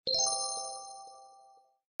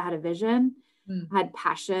I had a vision, I had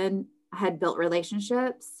passion, I had built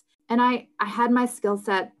relationships, and I had my skill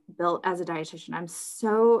set built as a dietitian. I'm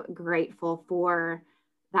so grateful for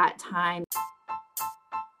that time.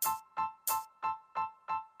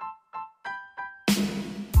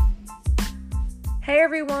 Hey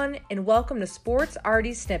everyone, and welcome to Sports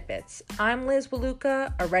RD Snippets. I'm Liz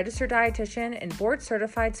Waluka, a registered dietitian and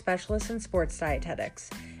board-certified specialist in sports dietetics.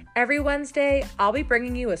 Every Wednesday, I'll be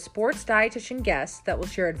bringing you a sports dietitian guest that will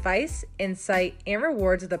share advice, insight, and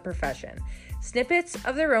rewards of the profession, snippets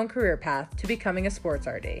of their own career path to becoming a sports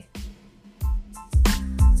RD.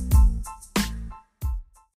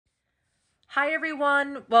 Hi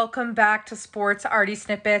everyone, welcome back to Sports RD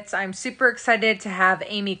Snippets. I'm super excited to have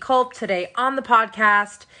Amy Culp today on the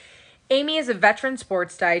podcast. Amy is a veteran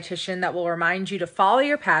sports dietitian that will remind you to follow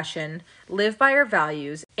your passion, live by your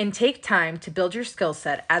values, and take time to build your skill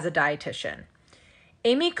set as a dietitian.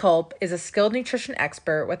 Amy Culp is a skilled nutrition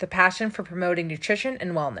expert with a passion for promoting nutrition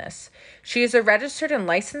and wellness. She is a registered and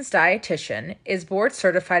licensed dietitian, is board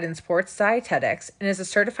certified in sports dietetics, and is a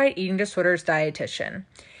certified eating disorders dietitian.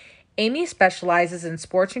 Amy specializes in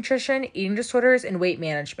sports nutrition, eating disorders, and weight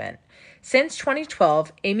management. Since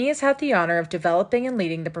 2012, Amy has had the honor of developing and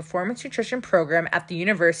leading the performance nutrition program at the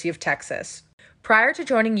University of Texas. Prior to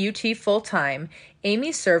joining UT full-time,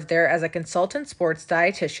 Amy served there as a consultant sports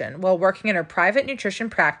dietitian while working in her private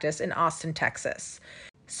nutrition practice in Austin, Texas.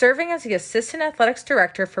 Serving as the assistant athletics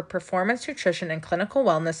director for performance nutrition and clinical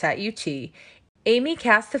wellness at UT, Amy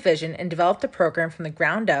cast the vision and developed the program from the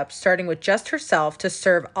ground up, starting with just herself to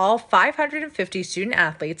serve all 550 student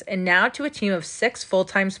athletes and now to a team of 6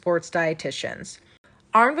 full-time sports dietitians.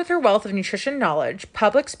 Armed with her wealth of nutrition knowledge,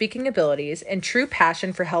 public speaking abilities, and true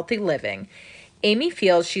passion for healthy living, Amy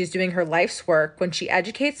feels she is doing her life's work when she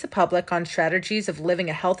educates the public on strategies of living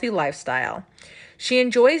a healthy lifestyle. She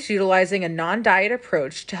enjoys utilizing a non-diet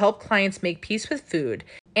approach to help clients make peace with food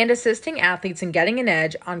and assisting athletes in getting an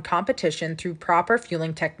edge on competition through proper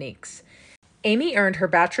fueling techniques. Amy earned her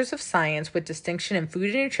Bachelor's of Science with distinction in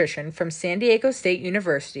food and nutrition from San Diego State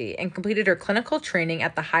University and completed her clinical training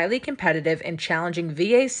at the highly competitive and challenging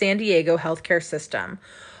VA San Diego healthcare system.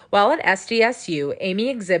 While at SDSU, Amy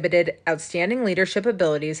exhibited outstanding leadership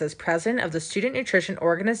abilities as president of the Student Nutrition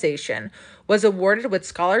Organization, was awarded with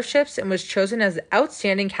scholarships, and was chosen as the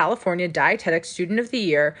Outstanding California Dietetic Student of the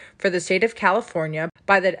Year for the state of California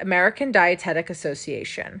by the American Dietetic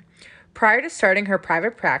Association. Prior to starting her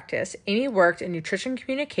private practice, Amy worked in nutrition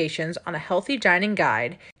communications on a healthy dining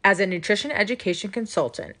guide as a nutrition education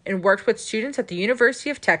consultant and worked with students at the University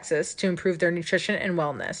of Texas to improve their nutrition and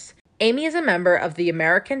wellness. Amy is a member of the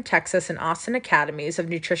American, Texas, and Austin Academies of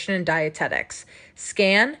Nutrition and Dietetics,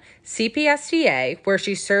 SCAN, CPSDA, where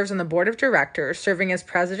she serves on the board of directors, serving as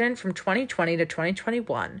president from 2020 to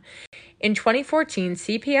 2021. In 2014,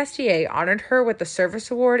 CPSDA honored her with the Service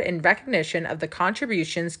Award in recognition of the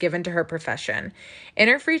contributions given to her profession. In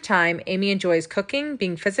her free time, Amy enjoys cooking,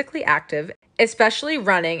 being physically active, especially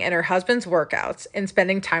running and her husband's workouts, and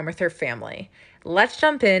spending time with her family. Let's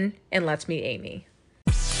jump in and let's meet Amy.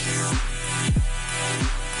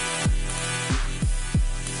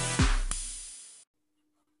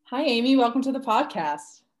 Hi, Amy. Welcome to the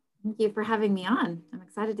podcast. Thank you for having me on. I'm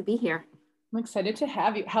excited to be here. I'm excited to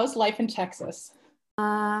have you. How's life in Texas?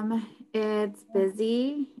 It's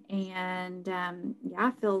busy and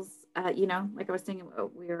feels like I was saying,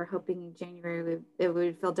 we were hoping in January it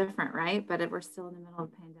would feel different, right? But we're still in the middle of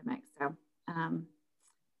a pandemic, so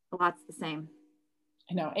a lot's the same.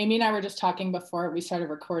 I know. Amy and I were just talking before we started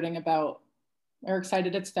recording about we're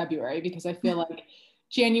excited it's February because I feel like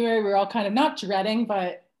January we were all kind of not dreading,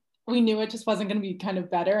 but we knew it just wasn't going to be kind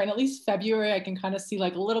of better. And at least February, I can kind of see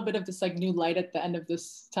like a little bit of this like new light at the end of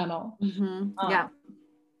this tunnel. Mm-hmm.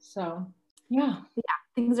 So, yeah.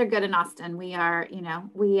 Things are good in Austin. We are,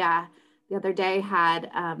 the other day had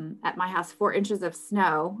at my house 4 inches of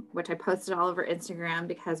snow, which I posted all over Instagram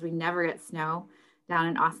because we never get snow down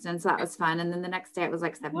in Austin. So that was fun. And then the next day it was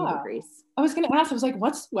like 70 degrees. I was going to ask, I was like,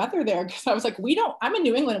 what's weather there? Because I was like, I'm in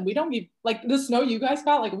New England and we don't get like the snow you guys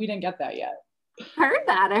got, like we didn't get that yet. I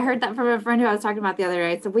heard that from a friend who I was talking about the other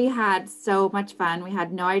day. So we had so much fun. We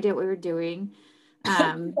had no idea what we were doing.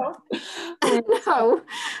 And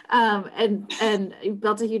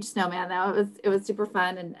built a huge snowman. Though it was super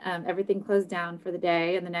fun, and everything closed down for the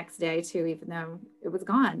day and the next day too, even though it was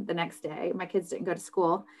gone the next day. My kids didn't go to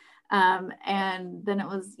school, and then it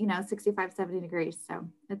was 65, 70 degrees, so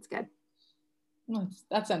it's good.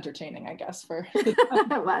 That's entertaining, I guess. For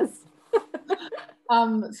it was.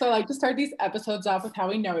 So like to start these episodes off with how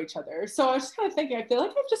we know each other. So I was just kind of thinking, I feel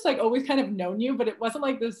like I've just like always kind of known you, but it wasn't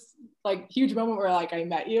like this like huge moment where like I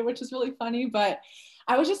met you, which is really funny. But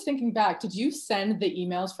I was just thinking back, did you send the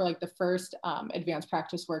emails for like the first advanced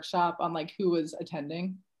practice workshop on like who was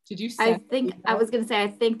attending? Did you send I was going to say, I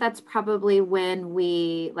think that's probably when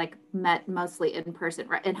we like met mostly in person,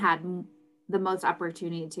 right? And had the most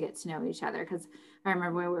opportunity to get to know each other. Cause I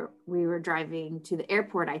remember we were driving to the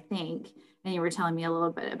airport, I think, and you were telling me a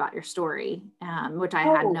little bit about your story, which I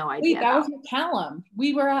had no idea that about. was McCallum.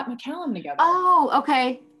 We were at McCallum together. Oh,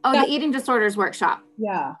 okay. Oh, the eating disorders workshop.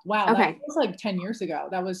 Yeah. Wow. Okay. That was like 10 years ago.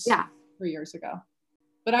 That was 3 years ago.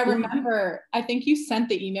 But I Yeah. remember, I think you sent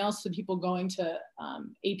the emails to people going to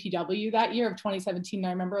APW that year of 2017. And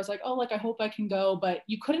I remember I was like, oh, like, I hope I can go. But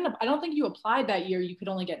you couldn't, I don't think you applied that year. You could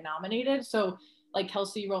only get nominated. So like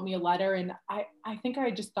Kelsey wrote me a letter, and I think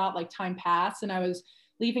I just thought like time passed, and I was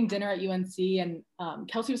leaving dinner at UNC, and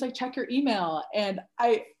Kelsey was like, check your email. And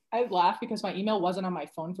I laughed because my email wasn't on my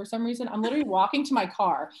phone for some reason. I'm literally walking to my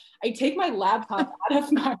car. I take my laptop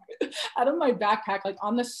out of my backpack, like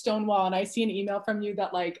on the stone wall, and I see an email from you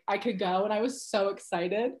that like I could go, and I was so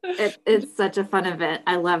excited. It's such a fun event.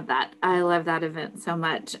 I love that. I love that event so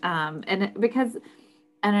much. Because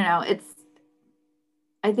I don't know,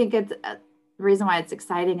 I think it's the reason why it's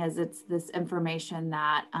exciting is it's this information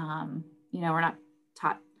that we're not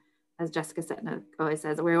taught. As Jessica said, always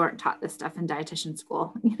says, we weren't taught this stuff in dietitian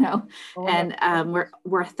school, and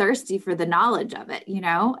we're thirsty for the knowledge of it,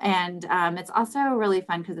 and it's also really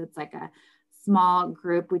fun because it's like a small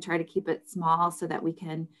group. We try to keep it small so that we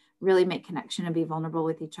can really make connection and be vulnerable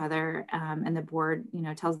with each other. And the board,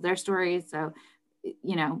 tells their stories. So,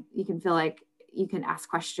 you can feel like you can ask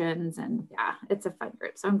questions, and it's a fun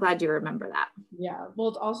group. So I'm glad you remember that. Yeah. Well,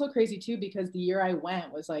 it's also crazy too, because the year I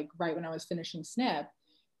went was like right when I was finishing SNP.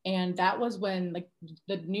 And that was when like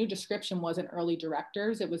the new description wasn't early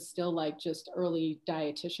directors. It was still like just early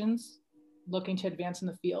dietitians looking to advance in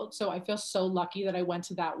the field. So I feel so lucky that I went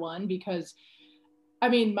to that one, because I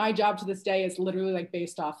mean, my job to this day is literally like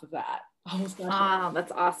based off of that. Oh,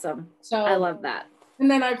 that's awesome. So I love that. And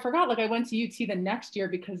then I forgot, like I went to UT the next year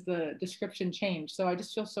because the description changed. So I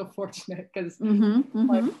just feel so fortunate because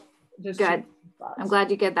good. I'm glad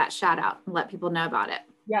you get that shout out and let people know about it.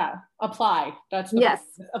 Yeah, apply. That's the yes.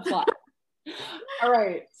 Apply. All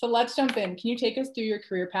right, so let's jump in. Can you take us through your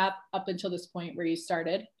career path up until this point where you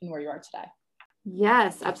started and where you are today?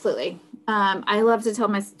 Yes, absolutely. I love to tell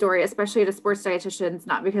my story, especially to sports dietitians,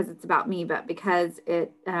 not because it's about me, but because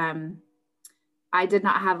I did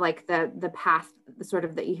not have like the path, the sort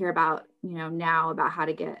of that you hear about, now about how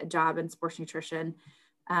to get a job in sports nutrition.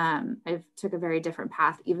 I took a very different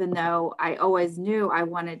path, even though I always knew I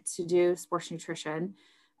wanted to do sports nutrition.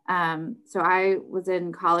 So I was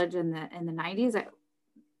in college in the 90s.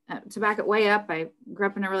 To back it way up, I grew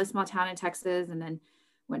up in a really small town in Texas, and then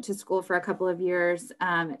went to school for a couple of years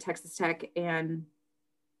at Texas Tech, and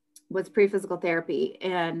was pre-physical therapy,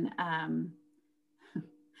 and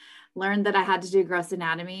learned that I had to do gross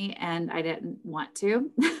anatomy, and I didn't want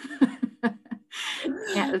to.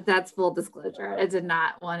 Yeah, that's full disclosure. I did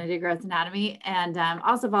not want to do gross anatomy, and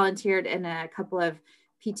also volunteered in a couple of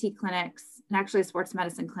PT clinics, and actually a sports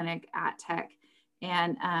medicine clinic at Tech,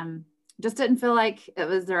 and just didn't feel like it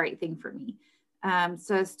was the right thing for me.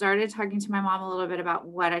 So I started talking to my mom a little bit about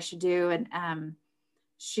what I should do, and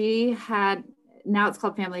she had, now it's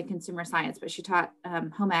called Family Consumer Science, but she taught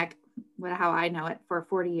home ec, how I know it, for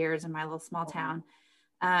 40 years in my little small town.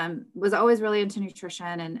 Was always really into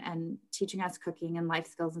nutrition and teaching us cooking and life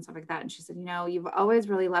skills and stuff like that. And she said, you've always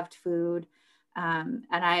really loved food. And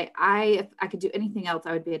if I could do anything else,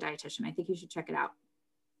 I would be a dietitian. I think you should check it out.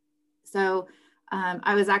 So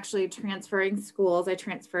I was actually transferring schools. I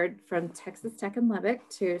transferred from Texas Tech in Lubbock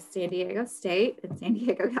to San Diego State in San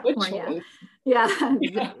Diego, California. Yeah,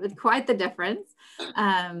 quite the difference.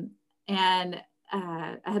 And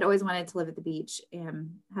I had always wanted to live at the beach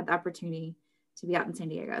and had the opportunity to be out in San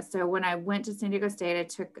Diego. So when I went to San Diego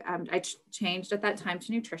State, I changed at that time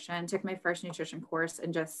to nutrition, took my first nutrition course,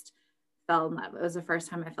 and just fell in love. It was the first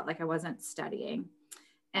time I felt like I wasn't studying.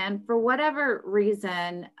 And for whatever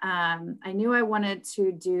reason, I knew I wanted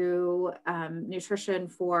to do nutrition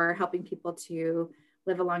for helping people to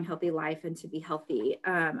live a long, healthy life and to be healthy.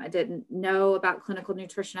 I didn't know about clinical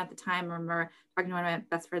nutrition at the time. I remember talking to one of my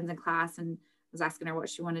best friends in class and was asking her what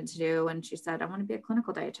she wanted to do. And she said, I want to be a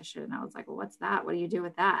clinical dietitian. And I was like, well, what's that? What do you do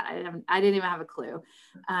with that? I didn't even have a clue.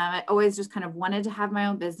 I always just kind of wanted to have my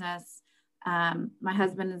own business. My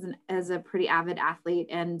husband is a pretty avid athlete,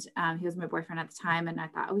 and he was my boyfriend at the time. And I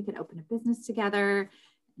thought, we could open a business together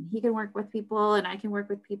he can work with people and I can work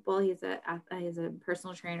with people. He's a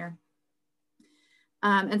personal trainer.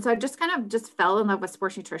 And so I just kind of just fell in love with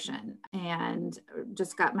sports nutrition and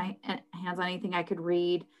just got my hands on anything I could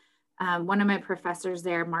read. One of my professors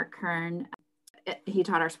there, Mark Kern, he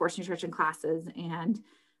taught our sports nutrition classes, and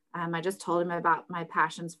I just told him about my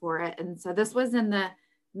passions for it. And so this was in the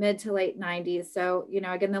mid to late 90s. So, you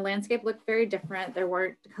know, again, the landscape looked very different. There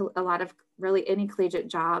weren't a lot of really any collegiate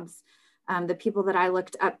jobs. The people that I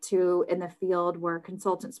looked up to in the field were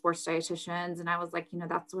consultant sports dietitians. And I was like, you know,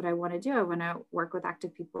 that's what I want to do. I want to work with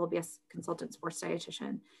active people, be a consultant sports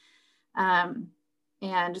dietitian.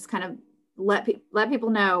 And just kind of let people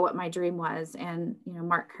know what my dream was. And, you know,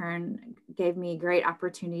 Mark Kern gave me great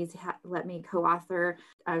opportunities, let me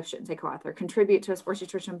contribute to a sports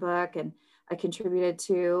nutrition book. And I contributed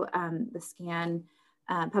to the SCAN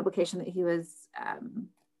publication that he was,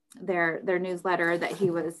 their newsletter that he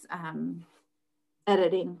was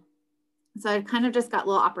editing. So I kind of just got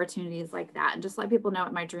little opportunities like that and just let people know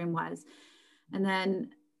what my dream was. And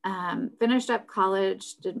then finished up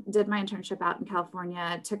college, did my internship out in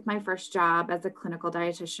California, took my first job as a clinical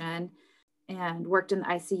dietitian and worked in the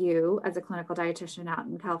ICU as a clinical dietitian out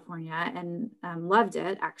in California, and loved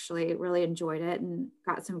it, actually really enjoyed it and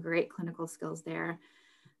got some great clinical skills there.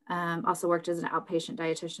 Also worked as an outpatient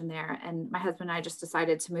dietitian there. And my husband and I just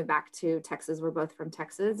decided to move back to Texas. We're both from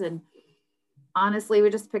Texas. And honestly, we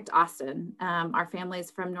just picked Austin. Our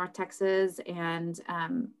family's from North Texas, and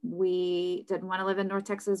we didn't want to live in North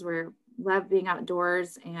Texas. We loved being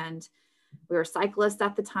outdoors, and we were cyclists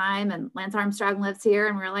at the time, and Lance Armstrong lives here.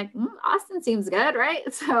 And we were like, Austin seems good,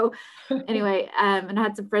 right? So anyway, and I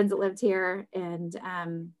had some friends that lived here, and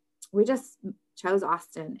we just chose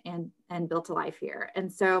Austin and built a life here.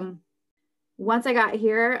 And so once I got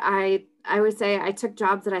here, I would say I took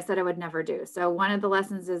jobs that I said I would never do. So one of the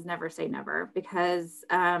lessons is never say never, because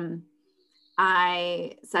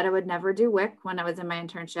I said I would never do WIC when I was in my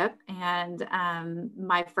internship. And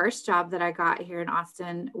my first job that I got here in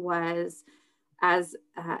Austin was as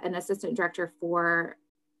an assistant director for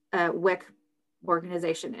a WIC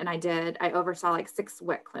organization. And I oversaw like 6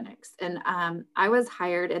 WIC clinics. And I was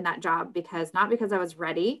hired in that job not because I was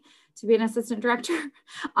ready to be an assistant director,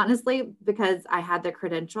 honestly, because I had the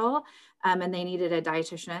credential and they needed a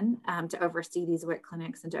dietitian to oversee these WIC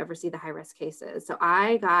clinics and to oversee the high risk cases. So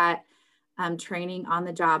I got training on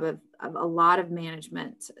the job of a lot of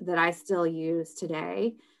management that I still use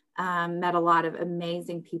today, met a lot of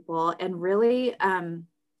amazing people, and really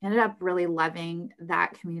ended up really loving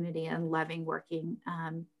that community and loving working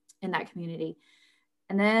in that community.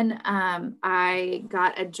 And then I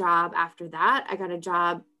got a job after that. I got a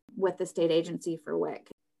job with the state agency for WIC.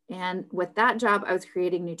 And with that job, I was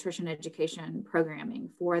creating nutrition education programming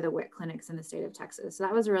for the WIC clinics in the state of Texas. So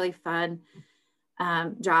that was a really fun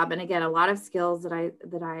job. And again, a lot of skills that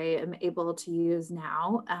I am able to use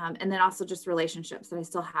now. And then also just relationships that I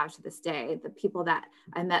still have to this day. The people that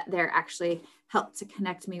I met there actually helped to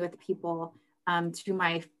connect me with people to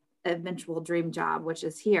my eventual dream job, which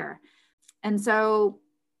is here. And so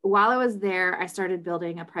while I was there, I started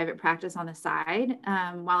building a private practice on the side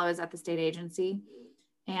while I was at the state agency,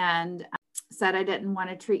 and said I didn't want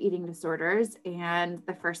to treat eating disorders. And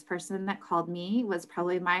the first person that called me was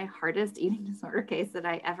probably my hardest eating disorder case that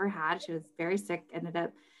I ever had. She was very sick, ended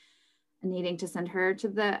up needing to send her to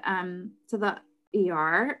the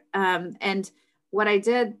ER. And what I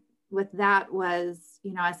did with that was,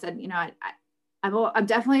 I said, I'm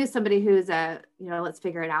definitely somebody who's let's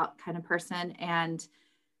figure it out kind of person. And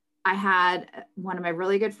I had one of my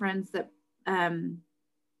really good friends that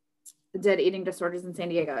did eating disorders in San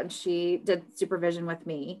Diego, and she did supervision with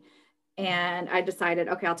me. And I decided,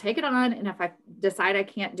 okay, I'll take it on. And if I decide I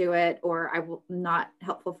can't do it, or I will not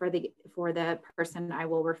helpful for the person, I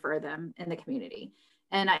will refer them in the community.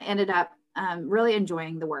 And I ended up really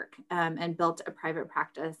enjoying the work and built a private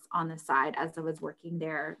practice on the side as I was working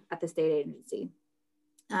there at the state agency.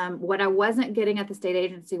 What I wasn't getting at the state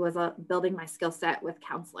agency was building my skill set with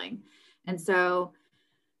counseling. And so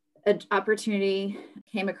an opportunity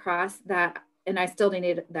came across that, and I still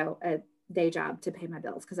needed though a day job to pay my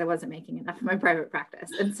bills because I wasn't making enough in my private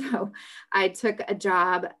practice. And so I took a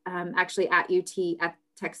job actually at UT at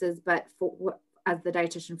Texas, but as the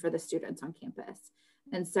dietitian for the students on campus.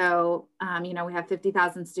 And so, we have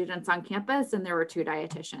 50,000 students on campus, and there were 2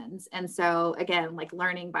 dietitians. And so again, like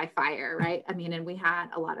learning by fire, right? And we had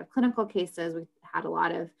a lot of clinical cases. We had a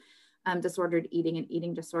lot of disordered eating and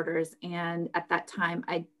eating disorders. And at that time,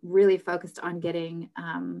 I really focused on getting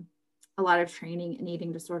a lot of training in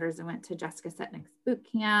eating disorders. I went to Jessica Setnick's boot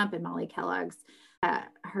camp and Molly Kellogg's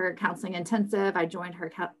her counseling intensive. I joined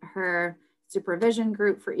her supervision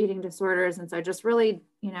group for eating disorders. And so I just really,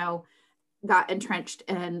 got entrenched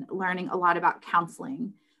in learning a lot about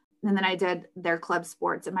counseling. And then I did their club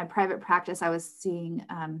sports. In my private practice, I was seeing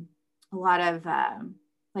a lot of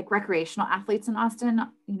like recreational athletes in Austin.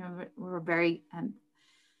 We're a very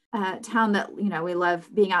town that, we love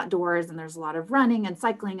being outdoors, and there's a lot of running and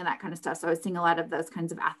cycling and that kind of stuff. So I was seeing a lot of those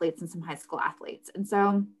kinds of athletes and some high school athletes. And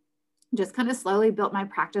so just kind of slowly built my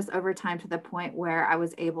practice over time to the point where I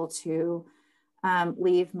was able to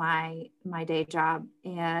leave my day job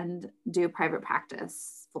and do private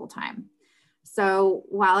practice full time. So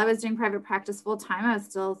while I was doing private practice full time, I was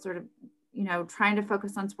still sort of, trying to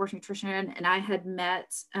focus on sports nutrition. And I had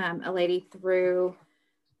met a lady through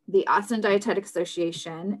the Austin Dietetic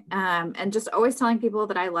Association, and just always telling people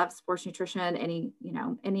that I love sports nutrition.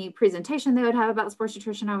 Any presentation they would have about sports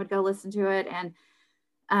nutrition, I would go listen to it.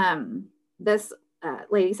 And this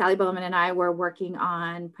lady, Sally Bowman, and I were working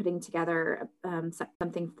on putting together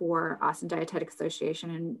something for Austin Dietetic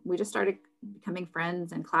Association. And we just started becoming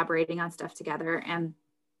friends and collaborating on stuff together. And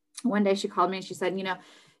one day she called me and she said,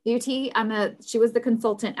 UT, she was the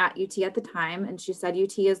consultant at UT at the time. And she said,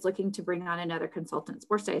 UT is looking to bring on another consultant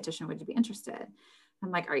sports dietitian. Would you be interested?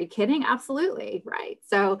 I'm like, are you kidding? Absolutely. Right.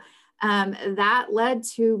 So that led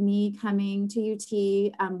to me coming to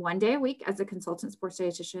UT one day a week as a consultant sports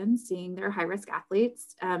dietitian, seeing their high-risk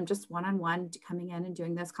athletes, just one-on-one, coming in and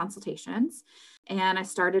doing those consultations. And I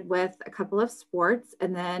started with a couple of sports,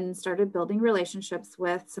 and then started building relationships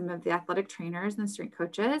with some of the athletic trainers and strength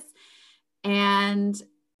coaches, and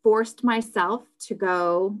forced myself to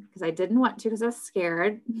go, because I didn't want to, because I was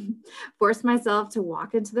scared, forced myself to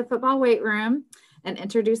walk into the football weight room and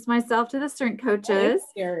introduce myself to the strength coaches. That's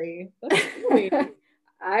scary. That's scary.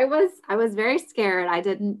 I was very scared. I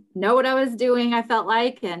didn't know what I was doing, I felt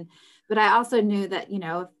like. But I also knew that,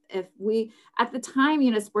 if we, at the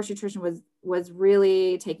time, sports nutrition was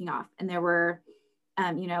really taking off. And there were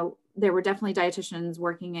definitely dietitians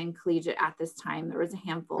working in collegiate at this time. There was a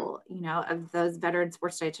handful, of those veteran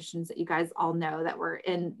sports dietitians that you guys all know that were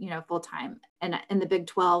in, full time. And in the Big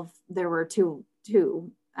 12, there were two.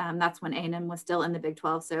 That's when A&M was still in the Big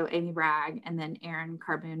 12. So Amy Bragg, and then Aaron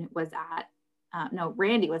Carbone was at,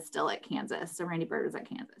 Randy was still at Kansas. So Randy Bird was at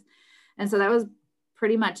Kansas. And so that was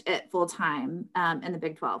pretty much it full time in the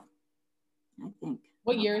Big 12, I think.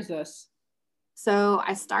 What year is this? So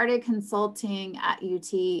I started consulting at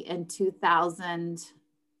UT in 2000,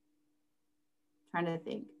 trying to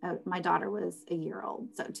think, my daughter was a year old.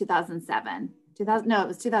 So 2007, it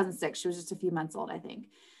was 2006. She was just a few months old, I think.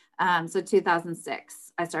 So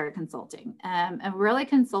 2006, I started consulting, and really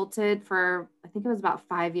consulted for, I think it was about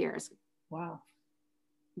 5 years. Wow.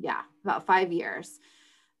 Yeah, about 5 years.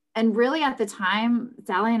 And really at the time,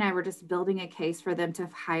 Sally and I were just building a case for them to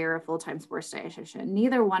hire a full-time sports dietitian.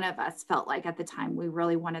 Neither one of us felt like at the time we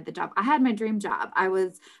really wanted the job. I had my dream job. I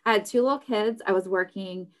had 2 little kids. I was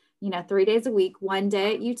working, 3 days a week, 1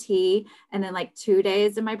 day at UT, and then like 2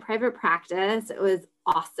 days in my private practice. It was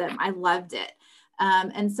awesome. I loved it.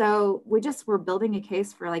 And so we just were building a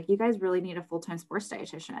case for like, you guys really need a full-time sports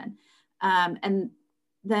dietitian. And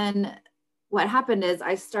then what happened is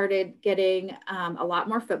I started getting a lot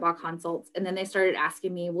more football consults. And then they started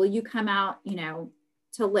asking me, will you come out,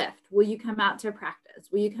 to lift? Will you come out to practice?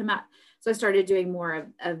 Will you come out? So I started doing more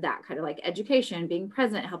of that kind of like education, being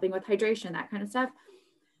present, helping with hydration, that kind of stuff.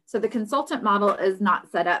 So the consultant model is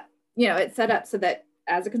not set up, it's set up so that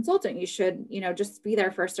as a consultant, you should, just be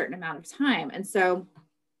there for a certain amount of time. And so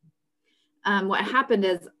what happened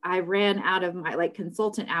is I ran out of my like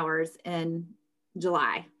consultant hours in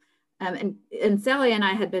July. And Sally and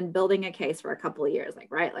I had been building a case for a couple of years, like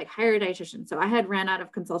hire a dietitian. So I had ran out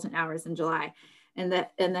of consultant hours in July, and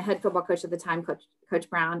the head football coach at the time, Coach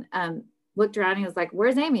Brown, looked around and he was like,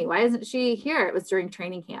 where's Amy? Why isn't she here? It was during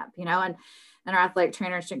training camp, and our athletic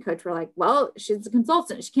trainer and strength coach were like, well, she's a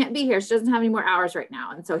consultant. She can't be here. She doesn't have any more hours right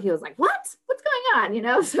now. And so he was like, what's going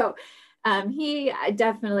on? So he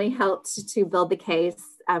definitely helped to build the case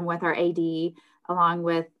with our AD, along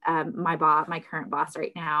with my current boss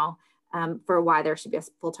right now, for why there should be a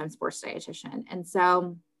full-time sports dietitian. And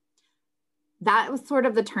so that was sort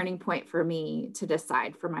of the turning point for me to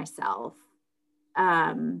decide for myself,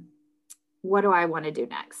 what do I want to do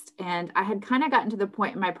next? And I had kind of gotten to the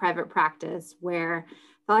point in my private practice where I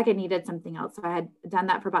felt like I needed something else. So I had done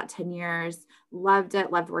that for about 10 years, loved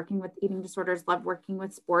it, loved working with eating disorders, loved working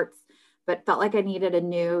with sports, but felt like I needed a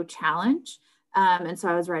new challenge. And so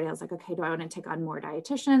I was ready. I was like, okay, do I want to take on more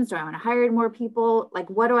dietitians? Do I want to hire more people? Like,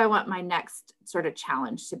 what do I want my next sort of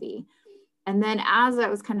challenge to be? And then as I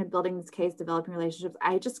was kind of building this case, developing relationships,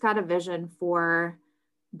 I just got a vision for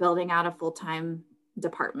building out a full-time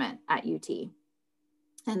department at UT.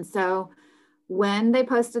 And so when they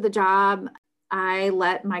posted the job, I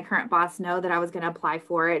let my current boss know that I was going to apply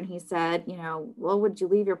for it. And he said, well, would you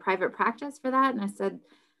leave your private practice for that? And I said,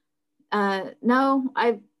 no,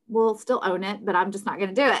 I will still own it, but I'm just not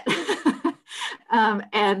going to do it.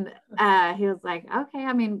 And he was like, okay,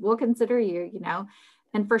 I mean, we'll consider you,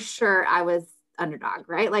 and for sure I was underdog,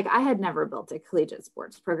 right? Like I had never built a collegiate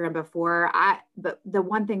sports program before. But the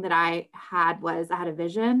one thing that I had was I had a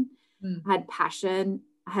vision, I had passion,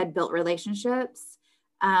 I had built relationships.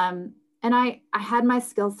 And I had my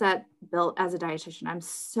skill set built as a dietitian. I'm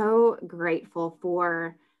so grateful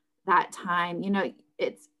for that time.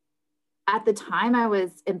 It's at the time I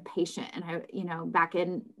was impatient, and I, back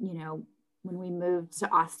in, when we moved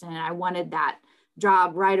to Austin, I wanted that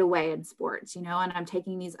job right away in sports, and I'm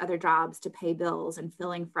taking these other jobs to pay bills and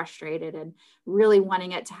feeling frustrated and really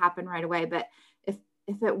wanting it to happen right away. But if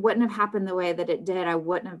it wouldn't have happened the way that it did, I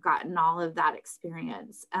wouldn't have gotten all of that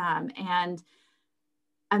experience. And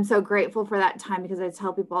I'm so grateful for that time, because I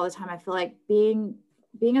tell people all the time, I feel like being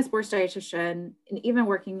a sports dietitian and even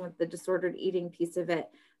working with the disordered eating piece of it,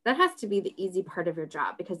 that has to be the easy part of your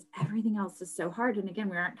job, because everything else is so hard. And again,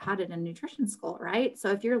 we aren't taught it in nutrition school, right? So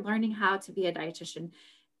if you're learning how to be a dietitian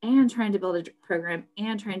and trying to build a program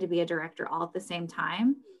and trying to be a director all at the same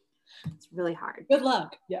time, it's really hard. Good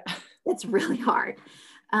luck. Yeah. It's really hard.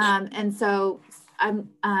 And so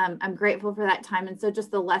I'm grateful for that time. And so just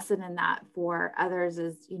the lesson in that for others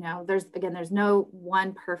is, there's no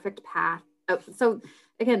one perfect path. So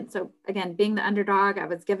again, being the underdog, I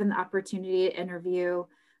was given the opportunity to interview,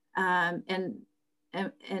 and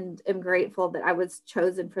am grateful that I was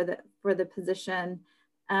chosen for the position,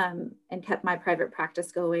 and kept my private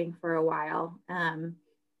practice going for a while.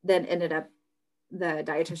 Then ended up the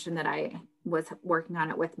dietitian that I was working on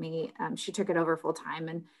it with me. She took it over full time,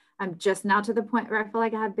 and I'm just now to the point where I feel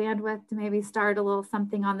like I have bandwidth to maybe start a little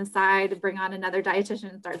something on the side, bring on another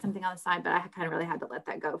dietitian, start something on the side, but I kind of really had to let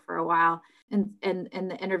that go for a while. And in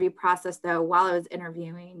the interview process though, while I was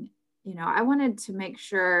interviewing, I wanted to make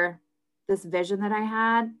sure this vision that I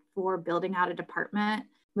had for building out a department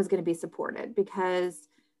was going to be supported, because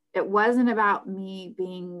it wasn't about me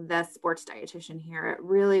being the sports dietitian here. It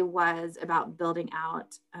really was about building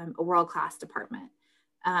out a world-class department.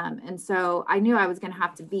 And so I knew I was going to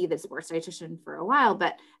have to be the sports dietitian for a while,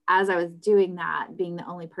 but as I was doing that, being the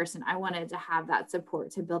only person, I wanted to have that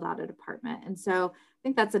support to build out a department. And so I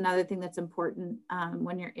think that's another thing that's important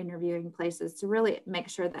when you're interviewing places, to really make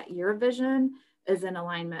sure that your vision is in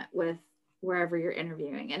alignment with wherever you're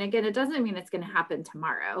interviewing. And again, it doesn't mean it's going to happen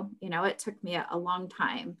tomorrow. It took me a long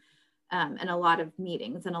time, and a lot of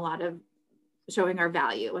meetings and a lot of showing our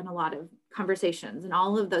value and a lot of conversations and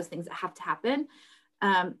all of those things that have to happen.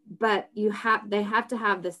 But they have to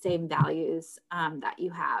have the same values that you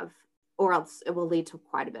have, or else it will lead to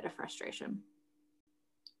quite a bit of frustration.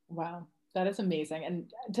 Wow, that is amazing.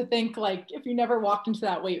 And to think, like, if you never walked into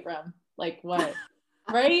that weight room, like what,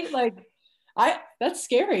 right? Like, that's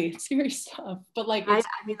scary stuff. But like, I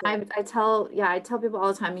tell people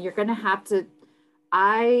all the time, you're going to have to.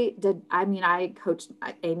 I coached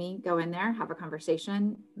Amy, go in there, have a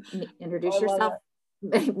conversation, introduce yourself.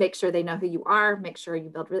 Make sure they know who you are, make sure you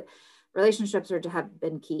build relationships, or to have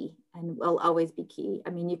been key and will always be key. I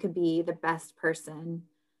mean, you could be the best person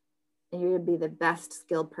and you would be the best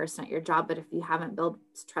skilled person at your job, but if you haven't built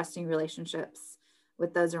trusting relationships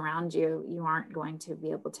with those around you, you aren't going to be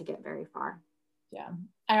able to get very far. Yeah.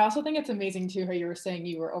 I also think it's amazing too, how you were saying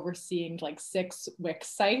you were overseeing like 6 WIC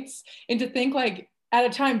sites, and to think like, at a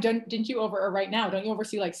time, didn't you right now, don't you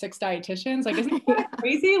oversee like 6 dietitians? Like, isn't that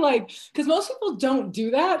crazy? Like, because most people don't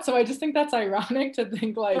do that. So I just think that's ironic to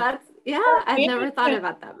think like, I never thought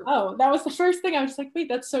about that before. Oh, that was the first thing. I was just like, wait,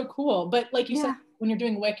 that's so cool. But like you said, when you're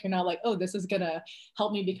doing WIC, you're not like, oh, this is going to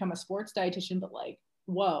help me become a sports dietitian, but like,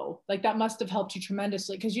 whoa, like that must've helped you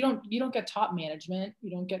tremendously, because you don't get taught management.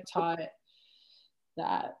 You don't get taught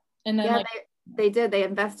that. And then they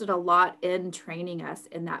invested a lot in training us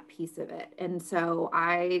in that piece of it. And so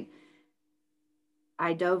I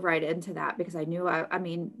dove right into that, because I knew,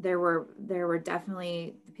 there were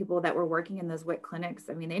definitely the people that were working in those WIC clinics.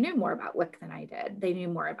 I mean, they knew more about WIC than I did. They knew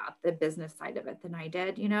more about the business side of it than I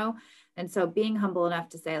did, And so being humble enough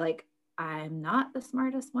to say, like, I'm not the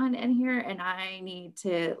smartest one in here and I need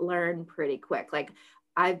to learn pretty quick. Like,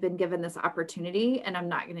 I've been given this opportunity and I'm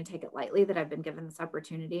not going to take it lightly that I've been given this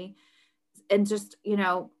opportunity. And just,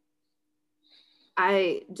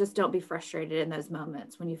 I just don't be frustrated in those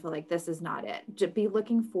moments when you feel like this is not it. Just be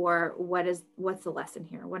looking for what's the lesson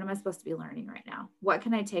here? What am I supposed to be learning right now? What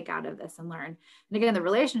can I take out of this and learn? And again, the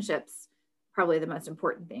relationships, probably the most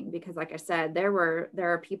important thing, because like I said, there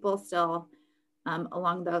are people still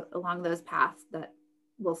along those paths that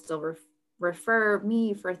will still refer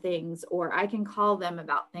me for things, or I can call them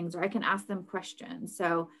about things, or I can ask them questions.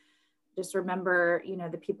 So just remember,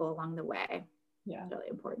 the people along the way. Yeah. It's really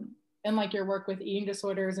important. And like your work with eating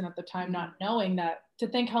disorders, and at the time not knowing that, to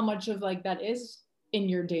think how much of like that is in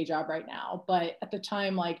your day job right now. But at the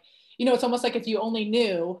time, like, it's almost like if you only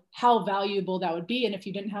knew how valuable that would be, and if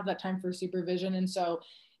you didn't have that time for supervision. And so,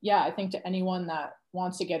 yeah, I think to anyone that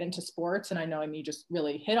wants to get into sports, and I know you just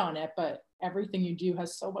really hit on it, but everything you do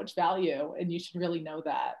has so much value, and you should really know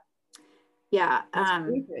that. Yeah.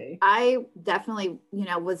 I definitely,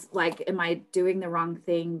 was like, am I doing the wrong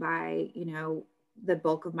thing by, the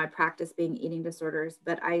bulk of my practice being eating disorders?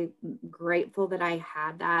 But I'm grateful that I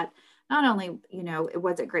had that. Not only, it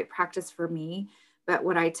was a great practice for me, but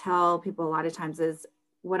what I tell people a lot of times is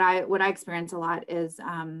what I experience a lot is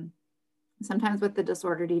sometimes with the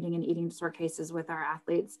disordered eating and eating disorder cases with our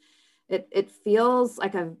athletes, it feels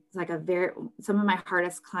like some of my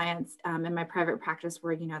hardest clients in my private practice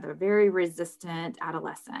were, they're very resistant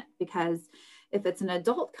adolescent, because if it's an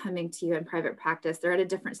adult coming to you in private practice, they're at a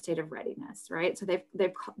different state of readiness, right? So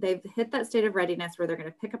they've hit that state of readiness where they're going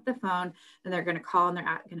to pick up the phone and they're going to call and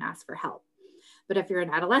they're going to ask for help. But if you're an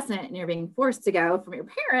adolescent and you're being forced to go from your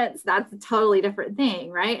parents, that's a totally different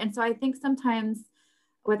thing, right? And so I think sometimes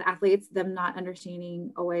with athletes, them not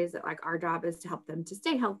understanding always that like our job is to help them to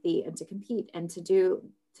stay healthy and to compete and to do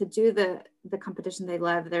the competition they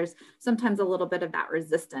love, there's sometimes a little bit of that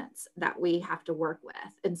resistance that we have to work with.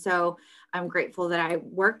 And so I'm grateful that I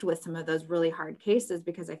worked with some of those really hard cases,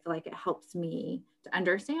 because I feel like it helps me to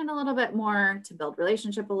understand a little bit more, to build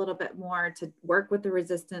relationship a little bit more, to work with the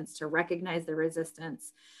resistance, to recognize the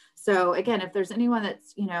resistance. So again, if there's anyone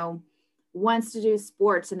that's, wants to do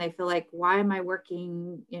sports and they feel like, why am I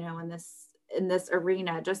working, in this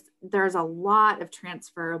arena, just there's a lot of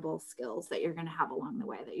transferable skills that you're going to have along the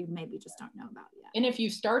way that you maybe just don't know about yet. And if you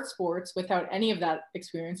start sports without any of that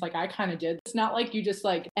experience, like I kind of did, it's not like you just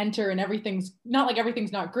like enter and everything's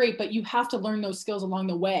not great, but you have to learn those skills along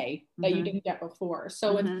the way that you didn't get before.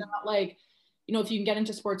 So it's not like, if you can get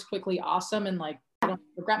into sports quickly, awesome. And like, I don't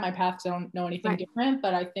regret my path, because I don't know anything different,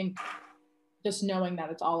 but I think just knowing that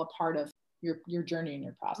it's all a part of your journey and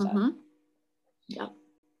your process. Yeah.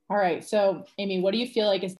 All right. So Amy, what do you feel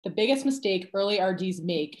like is the biggest mistake early RDs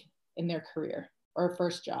make in their career or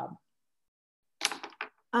first job?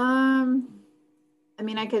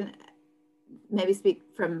 I can maybe speak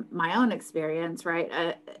from my own experience,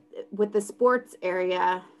 right? With the sports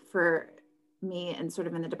area for me and sort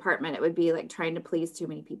of in the department, it would be like trying to please too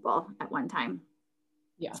many people at one time.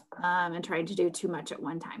 Yeah. And trying to do too much at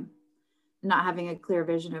one time, not having a clear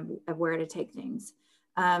vision of where to take things.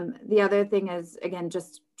 The other thing is, again,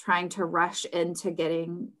 just trying to rush into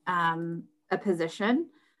getting a position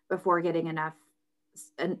before getting enough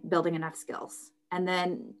and building enough skills. And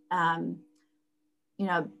then,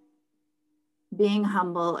 being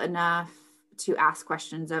humble enough to ask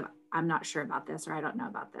questions of, I'm not sure about this, or I don't know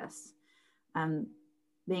about this.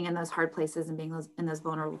 Being in those hard places and being in those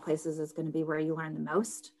vulnerable places is going to be where you learn the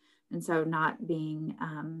most. And so not being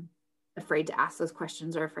afraid to ask those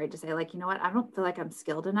questions, or afraid to say like, I don't feel like I'm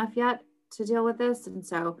skilled enough yet to deal with this. And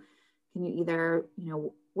so can you either,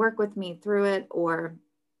 work with me through it, or,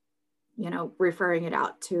 referring it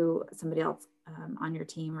out to somebody else on your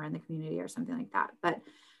team or in the community or something like that. But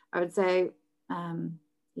I would say,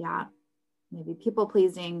 maybe people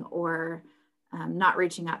pleasing, or not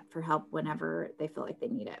reaching out for help whenever they feel like they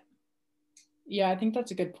need it. Yeah, I think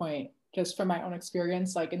that's a good point. Just from my own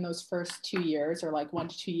experience, like in those first 2 years, or like 1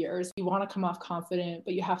 to 2 years, you want to come off confident,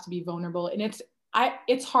 but you have to be vulnerable. And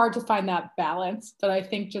it's hard to find that balance, but I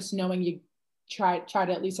think just knowing you try to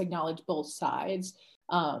at least acknowledge both sides.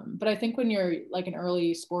 But I think when you're like an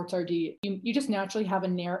early sports RD, you just naturally have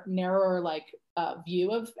a narrower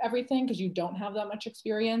view of everything, because you don't have that much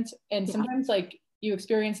experience. And sometimes like you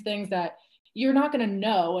experience things that you're not going to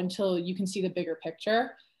know until you can see the bigger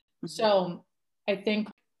picture. So I think,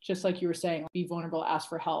 just like you were saying, be vulnerable, ask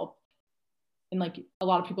for help. And like a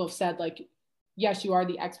lot of people have said, like, yes, you are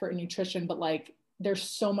the expert in nutrition, but like there's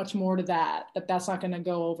so much more to that's not going to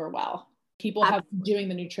go over well. People have been doing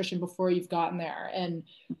the nutrition before you've gotten there, and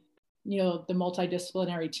the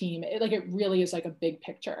multidisciplinary team, it really is like a big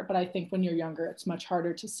picture. But I think when you're younger, it's much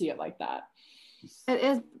harder to see it like that. It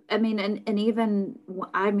is. And even,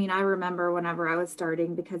 I remember whenever I was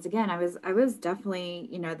starting, because again, I was definitely,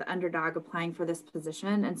 the underdog applying for this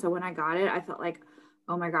position. And so when I got it, I felt like,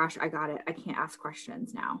 oh my gosh, I got it. I can't ask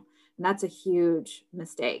questions now. And that's a huge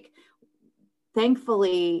mistake.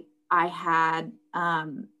 Thankfully, I had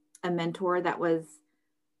a mentor that was,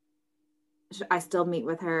 I still meet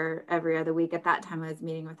with her every other week. At that time, I was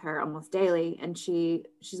meeting with her almost daily, and she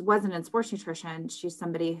wasn't in sports nutrition. She's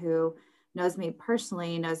somebody who knows me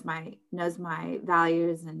personally, knows my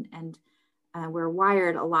values, and we're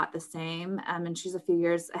wired a lot the same. And she's a few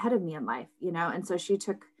years ahead of me in life, you know. And so she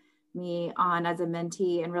took me on as a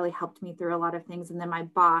mentee and really helped me through a lot of things. And then my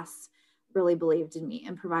boss really believed in me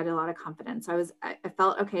and provided a lot of confidence. So I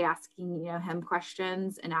felt okay asking, you know, him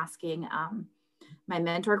questions and asking my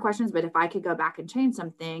mentor questions, but if I could go back and change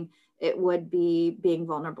something, it would be being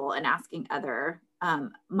vulnerable and asking other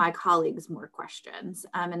my colleagues more questions,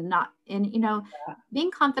 and you know,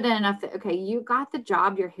 being confident enough that, okay, you got the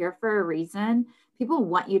job, you're here for a reason. People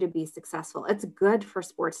want you to be successful. It's good for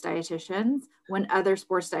sports dietitians when other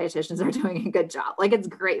sports dietitians are doing a good job. Like, it's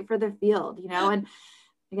great for the field, you know. And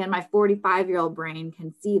again, my 45-year-old brain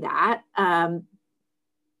can see that.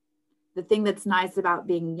 The thing that's nice about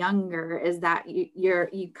being younger is that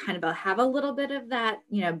you kind of have a little bit of that,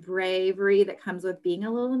 you know, bravery that comes with being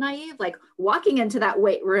a little naive, like walking into that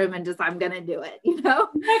weight room and just, I'm going to do it, you know?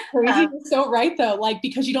 Isn't that crazy? You're so right though. Like,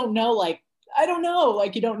 because you don't know, like, I don't know,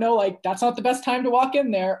 like, you don't know, like, that's not the best time to walk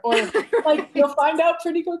in there, or like, right. You'll find out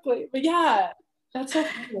pretty quickly. But yeah, that's so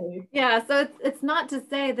funny. Yeah. So it's not to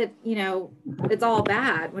say that, you know, it's all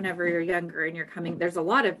bad whenever you're younger and you're coming, there's a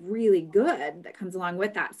lot of really good that comes along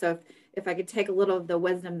with that. So if I could take a little of the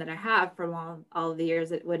wisdom that I have from all the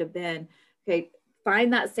years, it would have been, okay,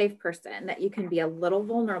 find that safe person that you can be a little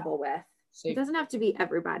vulnerable with. It doesn't have to be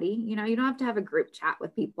everybody, you know, you don't have to have a group chat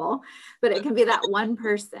with people, but it can be that one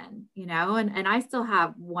person, you know. And I still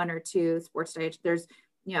have one or two sports diet. There's,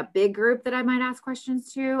 you know, a big group that I might ask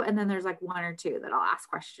questions to. And then there's like one or two that I'll ask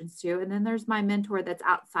questions to. And then there's my mentor that's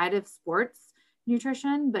outside of sports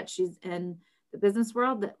nutrition, but she's in the business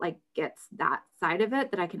world that like gets that side of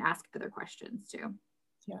it that I can ask other questions to.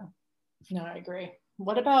 Yeah, no, I agree.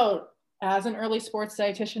 What about as an early sports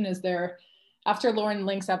dietitian, is there, after Lauren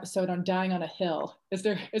Link's episode on dying on a hill, is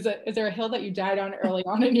there a hill that you died on early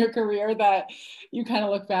on in your career that you kind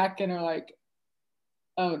of look back and are like,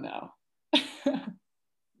 oh no?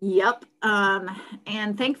 Yep.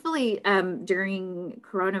 And thankfully, during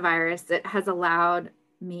coronavirus, it has allowed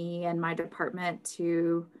me and my department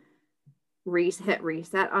to hit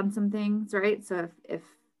reset on some things, right? So if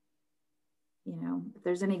you know, if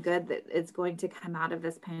there's any good that is going to come out of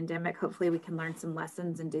this pandemic, hopefully we can learn some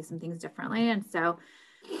lessons and do some things differently. And so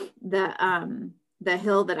the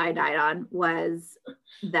hill that I died on was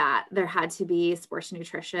that there had to be sports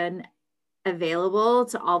nutrition available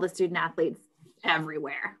to all the student athletes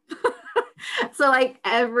everywhere. So like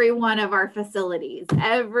every one of our facilities,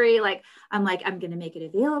 I'm going to make it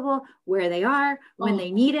available where they are, when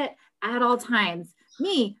they need it, at all times.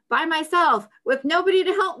 Me by myself with nobody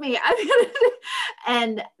to help me.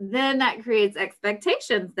 And then that creates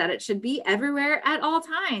expectations that it should be everywhere at all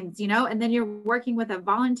times, you know. And then you're working with a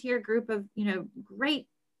volunteer group of, you know, great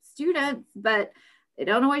students, but they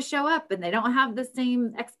don't always show up and they don't have the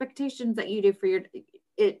same expectations that you do for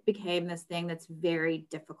it became this thing that's very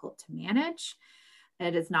difficult to manage.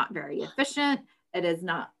 It is not very efficient.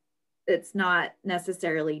 It's not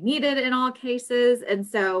necessarily needed in all cases. And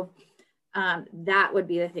so that would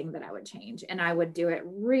be the thing that I would change. And I would do it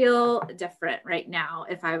real different right now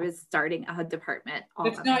if I was starting a department.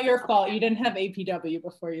 It's not your fault. You didn't have APW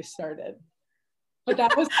before you started. But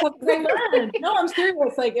that was something I learned. No, I'm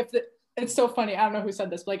serious. Like, it's so funny. I don't know who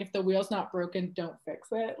said this, but like, if the wheel's not broken, don't fix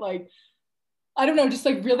it. Like, I don't know, just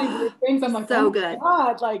like really weird things. I'm like, so oh good.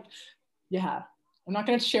 God, like, yeah. I'm not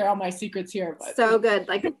going to share all my secrets here, but so good.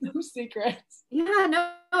 Like, no secrets. Yeah,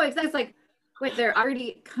 no, exactly. It's like, wait, they're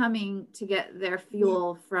already coming to get their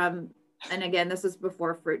fuel from, and again, this was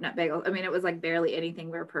before fruit nut bagels. I mean, it was like barely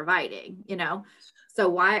anything we were providing, you know? So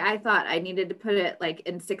why I thought I needed to put it like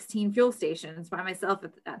in 16 fuel stations by myself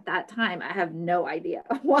at that time, I have no idea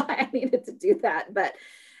why I needed to do that. But,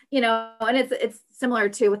 you know, and it's similar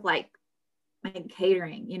too with like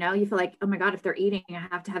catering, you know, you feel like, oh my God, if they're eating, I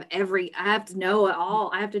have to know it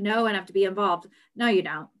all. I have to know and have to be involved. No, you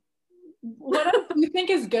don't. What you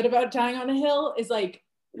think is good about dying on a hill is like,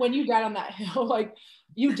 when you died on that hill, like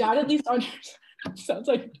you died at least on your, sounds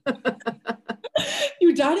like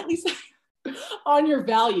you died at least on your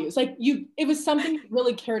values. Like it was something you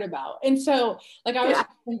really cared about. And so like, I was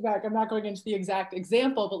thinking back, I'm not going into the exact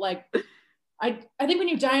example, but like, I think when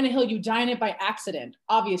you die on a hill, you die on it by accident.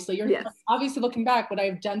 Obviously, you're obviously looking back, would I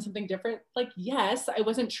have done something different? Like, yes, I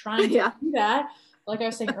wasn't trying to do that. Like I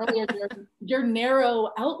was saying earlier, your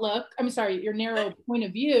narrow outlook, your narrow point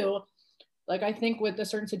of view. Like, I think with a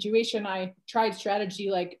certain situation, I tried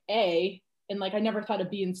strategy like A, and like, I never thought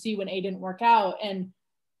of B and C when A didn't work out. And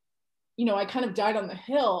I kind of died on the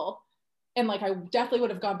hill, and like I definitely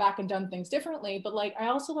would have gone back and done things differently, but like I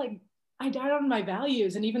also like I died on my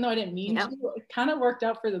values, and even though I didn't mean to, it kind of worked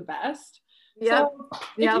out for the best. So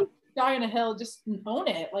if you die on a hill, just own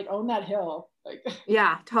it, like own that hill. Like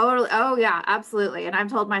yeah, totally. Oh yeah, absolutely. And I've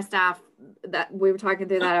told my staff that we were talking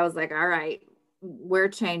through that. I was like, all right, we're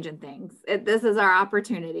changing things. This is our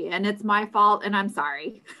opportunity, and it's my fault, and I'm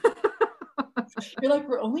sorry. You're like,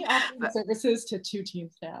 we're only offering services to 2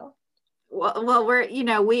 teams now. Well,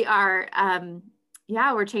 we are,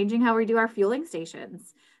 we're changing how we do our fueling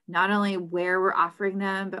stations. Not only where we're offering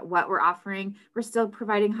them, but what we're offering. We're still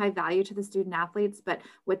providing high value to the student athletes, but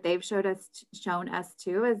what they've shown us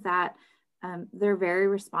too is that they're very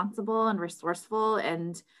responsible and resourceful,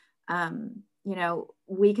 and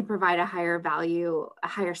we can provide a higher value, a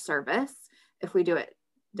higher service if we do it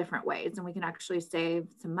different ways, and we can actually save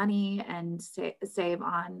some money and save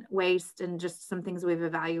on waste and just some things we've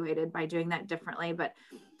evaluated by doing that differently. But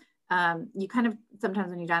you kind of, sometimes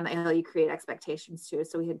when you die on that hill, you create expectations too.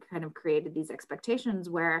 So we had kind of created these expectations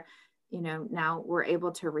where, now we're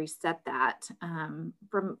able to reset that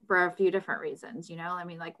for a few different reasons. I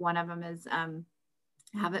mean, like one of them is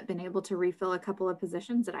haven't been able to refill a couple of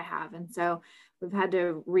positions that I have. And so we've had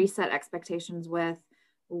to reset expectations with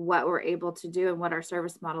what we're able to do and what our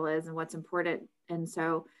service model is and what's important. And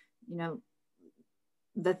so,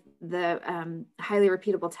 the highly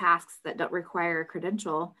repeatable tasks that don't require a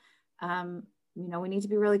credential, we need to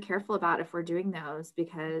be really careful about if we're doing those,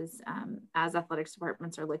 because as athletics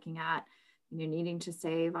departments are looking at, needing to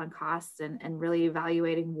save on costs and really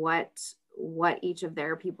evaluating what each of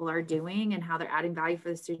their people are doing and how they're adding value for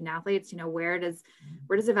the student athletes. Where does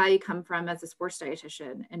the value come from as a sports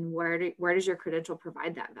dietitian, and where does your credential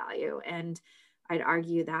provide that value? And I'd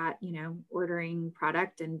argue that, ordering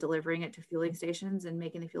product and delivering it to fueling stations and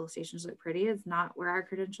making the fuel stations look pretty is not where our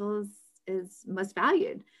credential is most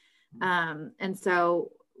valued. And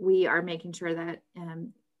so we are making sure that,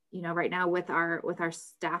 right now with our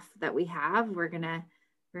staff that we have, we're going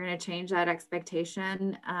to change that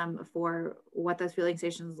expectation for what those fueling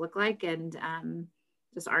stations look like, and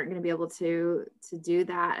just aren't going to be able to do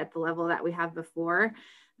that at the level that we have before.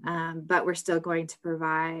 But we're still going to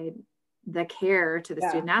provide the care to the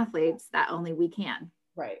student athletes that only we can.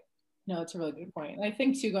 Right. No, that's a really good point. And I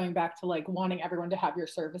think too, going back to like wanting everyone to have your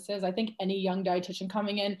services, I think any young dietitian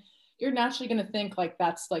coming in, you're naturally going to think like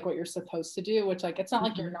that's like what you're supposed to do, which like, it's not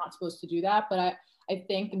like you're not supposed to do that. But I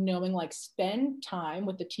think knowing like spend time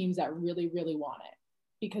with the teams that really, really want it,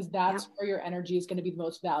 because that's where your energy is going to be the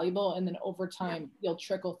most valuable. And then over time you'll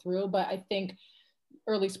trickle through. But I think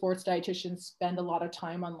early sports dietitians spend a lot of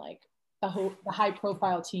time on like the high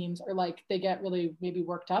profile teams, or like they get really maybe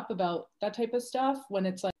worked up about that type of stuff, when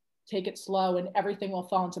it's like, take it slow and everything will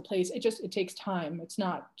fall into place. It takes time. It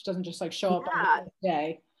doesn't just like show up on the first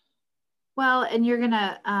day. Well, and you're going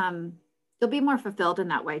to, you'll be more fulfilled in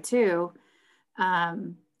that way too.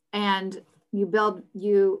 And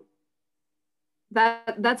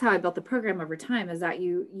that's how I built the program over time, is that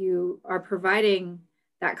you are providing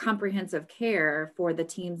that comprehensive care for the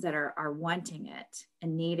teams that are wanting it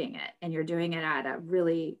and needing it. And you're doing it at a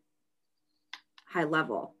really high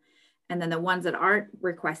level. And then the ones that aren't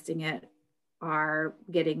requesting it are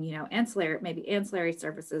getting, ancillary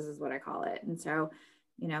services is what I call it. And so,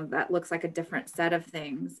 that looks like a different set of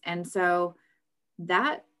things. And so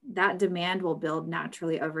that demand will build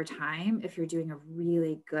naturally over time if you're doing a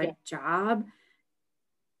really good job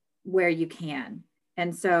where you can.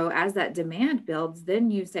 And so as that demand builds,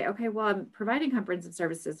 then you say, okay, well, I'm providing comprehensive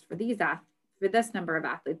services for this number of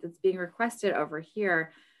athletes that's being requested over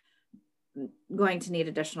here. Going to need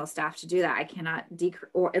additional staff to do that. I cannot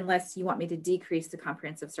or unless you want me to decrease the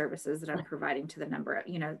comprehensive services that I'm providing to the number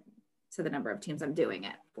of teams I'm doing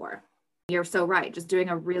it for. You're so right. Just doing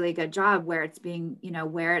a really good job where it's being,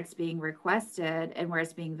 where it's being requested and where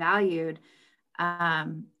it's being valued,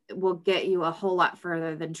 will get you a whole lot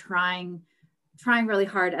further than trying really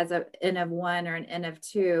hard as an N of 1 or an N of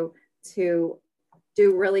 2 to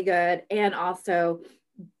do really good and also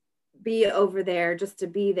be over there just to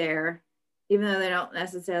be there, even though they don't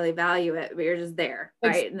necessarily value it, but you're just there,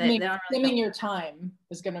 right? And skimming your time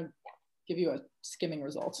is going to give you a skimming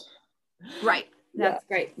result. Right. That's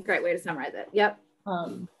great way to summarize it. Yep.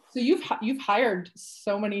 So you've hired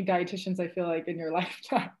so many dietitians, I feel like, in your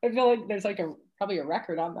lifetime. I feel like there's like probably a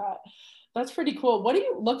record on that. That's pretty cool. What do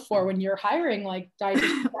you look for when you're hiring like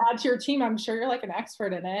dietitians to add to your team? I'm sure you're like an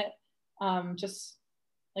expert in it. Just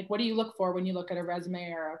like, what do you look for when you look at a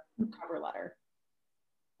resume or a cover letter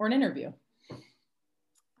or an interview?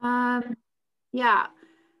 Yeah,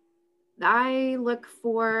 I look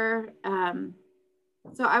for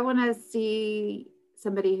So I want to see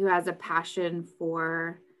somebody who has a passion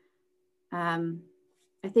for,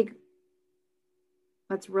 I think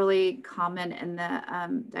what's really common in the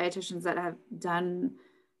dietitians that have done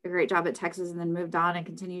a great job at Texas and then moved on and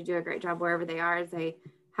continue to do a great job wherever they are, is they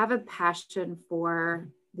have a passion for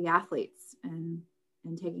the athletes and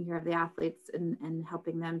taking care of the athletes and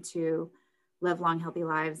helping them to live long, healthy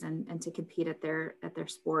lives and to compete at their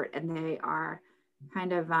sport. And they are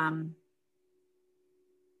kind of,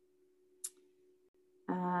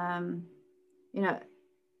 you know,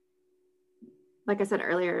 like I said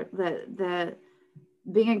earlier, the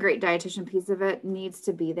being a great dietitian piece of it needs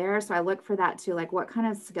to be there. So I look for that too, like what kind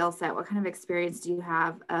of skill set, what kind of experience do you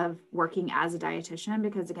have of working as a dietitian?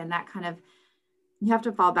 Because again, that kind of, you have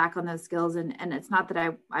to fall back on those skills. And it's not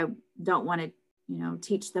that I don't want to, you know,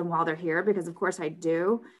 teach them while they're here, because of course I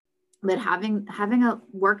do, but having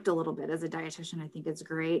worked a little bit as a dietitian, I think is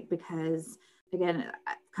great, because again,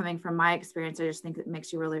 coming from my experience, I just think it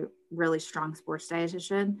makes you really, really strong sports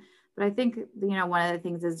dietitian. But I think, you know, one of the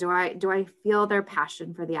things is, do I feel their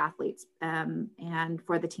passion for the athletes and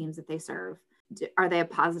for the teams that they serve? Are they a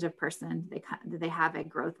positive person? Do they have a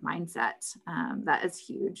growth mindset? That is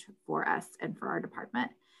huge for us and for our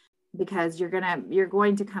department, because you're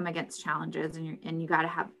going to come against challenges, and you got to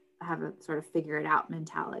have a sort of figure it out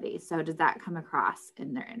mentality. So does that come across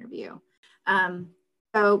in their interview?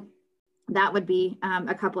 So that would be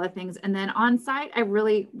a couple of things. And then on site, I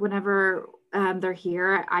really, whenever they're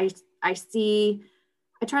here, I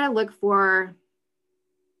try to look for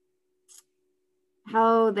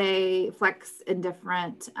how they flex in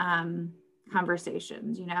different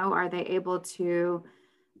conversations. You know, are they able to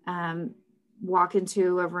walk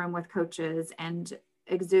into a room with coaches and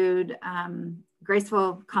exude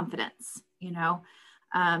graceful confidence? You know,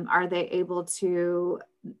 are they able to,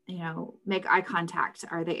 you know, make eye contact?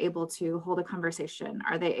 Are they able to hold a conversation?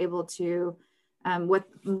 Are they able to,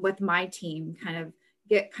 with my team, kind of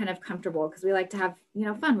get kind of comfortable, because we like to have, you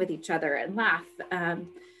know, fun with each other and laugh.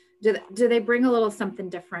 Do they bring a little something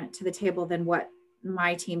different to the table than what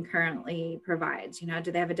my team currently provides? You know,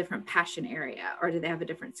 do they have a different passion area, or do they have a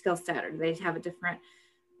different skill set, or do they have a different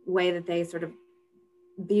way that they sort of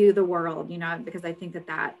view the world? You know, because I think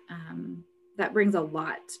that brings a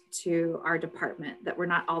lot to our department, that we're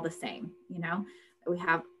not all the same. You know, we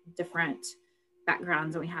have different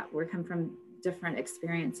backgrounds, and we come from different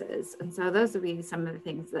experiences. And so those would be some of the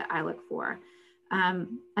things that I look for.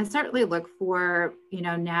 I certainly look for, you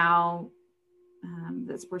know, now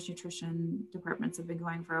that sports nutrition departments have been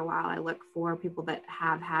going for a while, I look for people that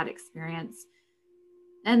have had experience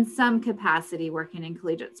in some capacity working in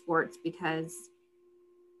collegiate sports, because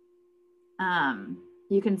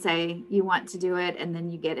you can say you want to do it, and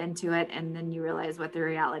then you get into it, and then you realize what the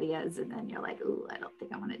reality is, and then you're like, ooh, I don't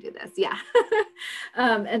think I want to do this. Yeah.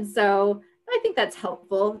 And so I think that's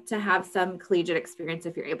helpful to have some collegiate experience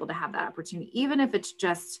if you're able to have that opportunity, even if it's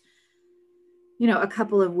just, you know, a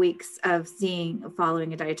couple of weeks of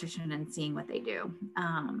following a dietitian and seeing what they do.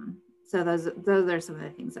 So those are some of the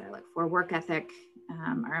things that I look for. Work ethic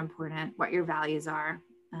are important, what your values are,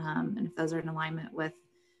 and if those are in alignment with,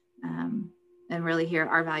 and really here,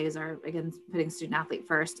 our values are, again, putting student athlete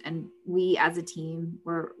first. And we as a team,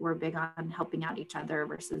 we're big on helping out each other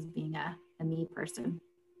versus being a me person.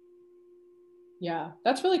 Yeah,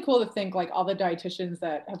 that's really cool to think, like all the dietitians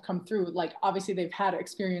that have come through, like obviously they've had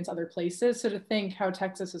experience other places. So to think how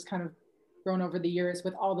Texas has kind of grown over the years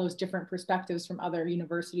with all those different perspectives from other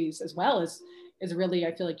universities as well is really,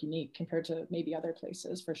 I feel like, unique compared to maybe other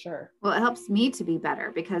places, for sure. Well, it helps me to be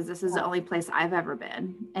better, because this is the only place I've ever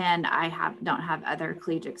been, and I don't have other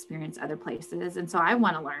collegiate experience other places. And so I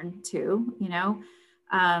want to learn too, you know,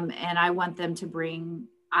 and I want them to bring,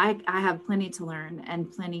 I have plenty to learn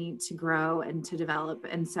and plenty to grow and to develop.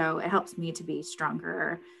 And so it helps me to be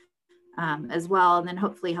stronger as well. And then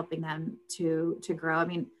hopefully helping them to grow. I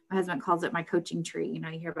mean, my husband calls it my coaching tree. You know,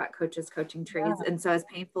 you hear about coaches coaching trees. Yeah. And so as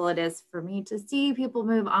painful it is for me to see people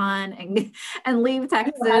move on and leave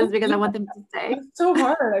Texas, because I want them to stay. It's so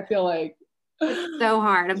hard, I feel like. It's so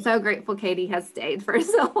hard. I'm so grateful Katie has stayed for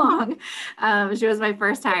so long. She was my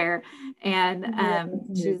first hire, and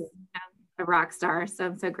she's a rock star. So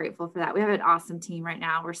I'm so grateful for that. We have an awesome team right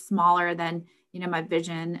now. We're smaller than, you know, my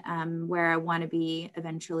vision, where I want to be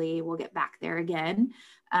eventually. We'll get back there again.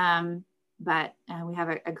 But we have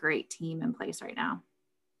a great team in place right now.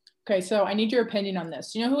 Okay. So I need your opinion on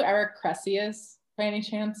this. Do you know who Eric Cressy is by any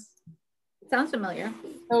chance? Sounds familiar.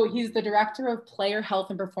 So he's the director of player health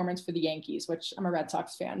and performance for the Yankees, which I'm a Red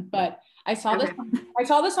Sox fan, but I saw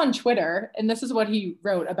this on Twitter, and this is what he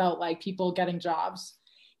wrote about, like, people getting jobs.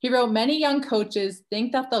 He wrote, many young coaches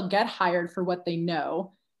think that they'll get hired for what they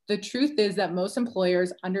know. The truth is that most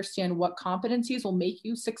employers understand what competencies will make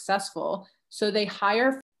you successful, so they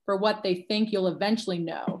hire for what they think you'll eventually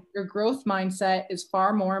know. Your growth mindset is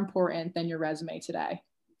far more important than your resume today.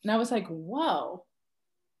 And I was like, whoa.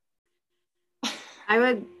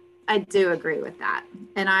 I do agree with that.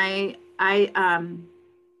 And I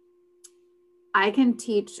can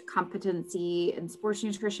teach competency in sports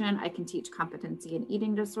nutrition. I can teach competency in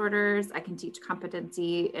eating disorders. I can teach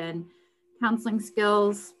competency in counseling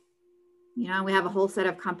skills. You know, we have a whole set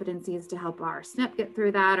of competencies to help our SNP get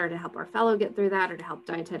through that, or to help our fellow get through that, or to help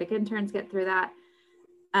dietetic interns get through that.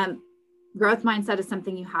 Growth mindset is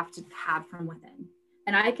something you have to have from within.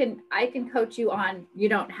 And I can coach you on, you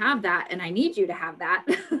don't have that, and I need you to have that.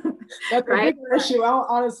 That's right? A bigger issue,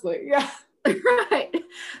 honestly. Yeah. Right.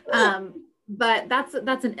 But that's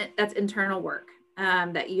internal work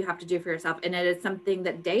that you have to do for yourself. And it is something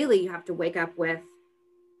that daily you have to wake up with.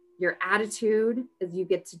 Your attitude is, you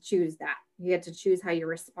get to choose that. You get to choose how you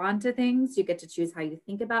respond to things. You get to choose how you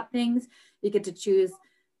think about things. You get to choose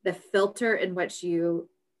the filter in which you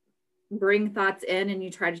bring thoughts in, and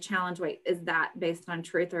you try to challenge, wait, is that based on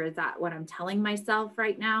truth, or is that what I'm telling myself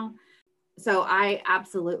right now? So I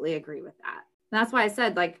absolutely agree with that. And that's why I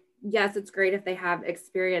said, like, yes, it's great if they have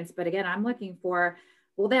experience, but again, I'm looking for,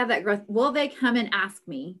 will they have that growth? Will they come and ask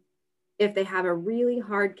me if they have a really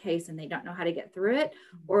hard case and they don't know how to get through it?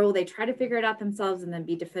 Or will they try to figure it out themselves and then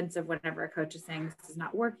be defensive whenever a coach is saying this is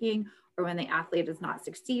not working, or when the athlete is not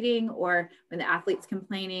succeeding, or when the athlete's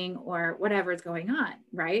complaining, or whatever is going on,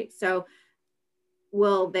 right? So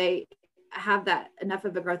will they have that enough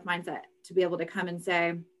of a growth mindset to be able to come and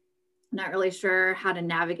say, not really sure how to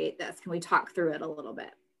navigate this. Can we talk through it a little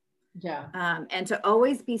bit? Yeah. And to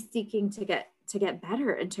always be seeking to get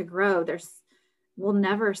better and to grow. We'll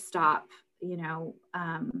never stop,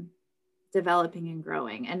 developing and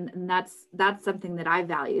growing. And that's something that I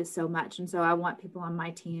value so much. And so I want people on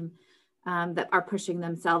my team that are pushing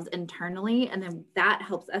themselves internally. And then that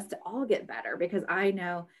helps us to all get better, because I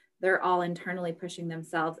know they're all internally pushing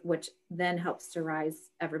themselves, which then helps to rise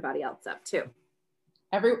everybody else up too.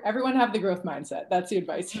 Everyone have the growth mindset. That's the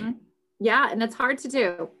advice. Mm-hmm. Yeah. And it's hard to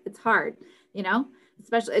do. It's hard,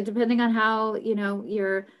 especially depending on how,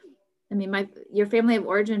 your family of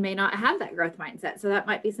origin may not have that growth mindset. So that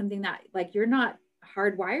might be something that, like, you're not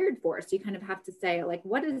hardwired for. So you kind of have to say, like,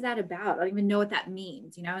 what is that about? I don't even know what that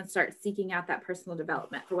means, and start seeking out that personal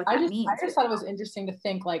development for what that means. I just thought it was interesting to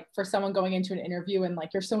think, like, for someone going into an interview and,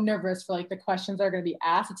 like, you're so nervous for, like, the questions that are going to be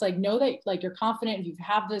asked. It's like, know that, like, you're confident if you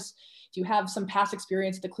have some past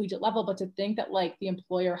experience at the collegiate level, but to think that, like, the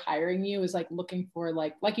employer hiring you is, like, looking for,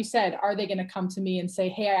 like you said, are they going to come to me and say,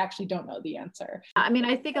 hey, I actually don't know the answer?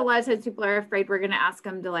 I think a lot of times people are afraid we're going to ask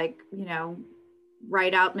them to, like,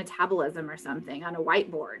 write out metabolism or something on a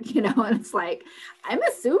whiteboard, and it's like, I'm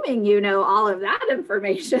assuming you know all of that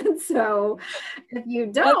information. So if you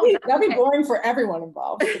don't, that'd be boring for everyone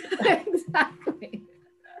involved. Exactly.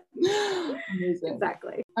 Amazing.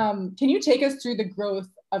 Exactly. Can you take us through the growth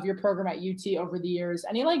of your program at UT over the years?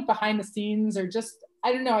 Any, like, behind the scenes, or just,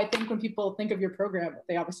 I don't know, I think when people think of your program,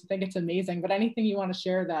 they obviously think it's amazing, but anything you want to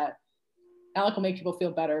share that Alec will make people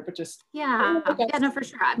feel better, but just. Yeah, no, for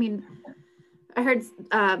sure. I heard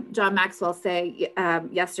John Maxwell say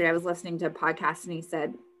yesterday, I was listening to a podcast, and he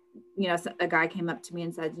said, a guy came up to me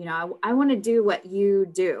and said, I want to do what you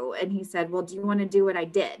do. And he said, well, do you want to do what I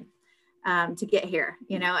did to get here?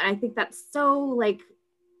 And I think that's so, like,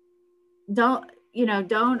 don't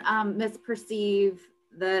misperceive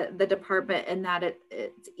the department in that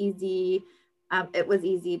it's easy. It was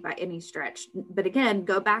easy by any stretch. But again,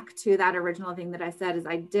 go back to that original thing that I said, is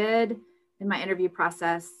I did in my interview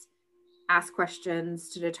process ask questions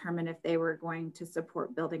to determine if they were going to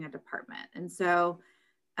support building a department. And so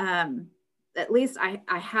at least I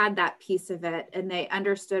had that piece of it, and they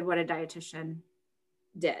understood what a dietitian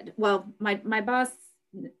did. Well, my boss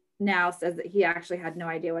now says that he actually had no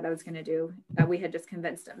idea what I was going to do. We had just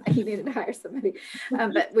convinced him that he needed to hire somebody,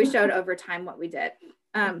 but we showed over time what we did.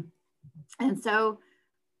 And so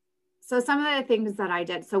some of the things that I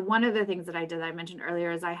did, so one of the things that I did that I mentioned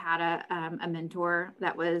earlier is I had a mentor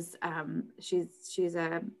that was, she's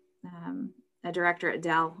a director at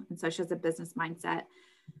Dell. And so she has a business mindset,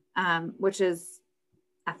 which is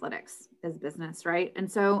athletics is business, right?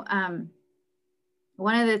 And so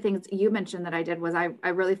one of the things you mentioned that I did was I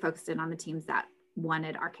really focused in on the teams that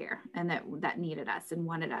wanted our care and that needed us and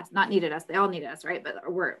wanted us, not needed us, they all needed us, right?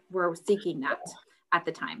 But we're seeking that at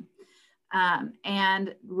the time.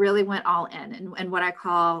 And really went all in and what I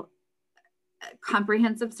call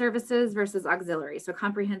comprehensive services versus auxiliary. So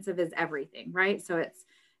comprehensive is everything, right? So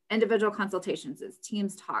individual consultations, it's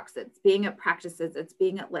teams talks, it's being at practices, it's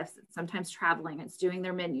being at lifts, it's sometimes traveling, it's doing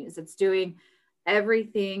their menus, it's doing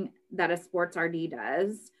everything that a sports RD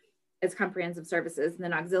does. It's comprehensive services. And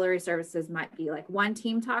then auxiliary services might be like 1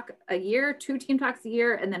 team talk a year, 2 team talks a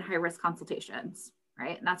year, and then high risk consultations,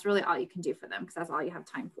 right? And that's really all you can do for them because that's all you have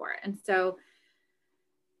time for. And so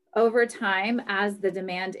over time, as the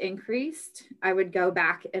demand increased, I would go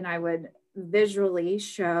back and I would visually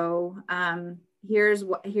show, here's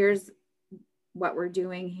what we're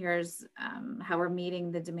doing. Here's how we're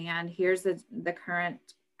meeting the demand. Here's the current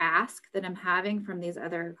ask that I'm having from these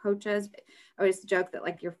other coaches. I always joke that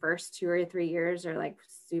like your first 2 or 3 years are like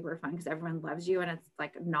super fun because everyone loves you and it's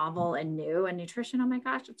like novel and new, and nutrition, oh my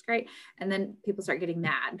gosh, it's great. And then people start getting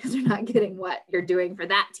mad because they're not getting what you're doing for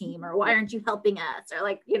that team, or why aren't you helping us, or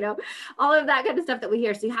like, you know, all of that kind of stuff that we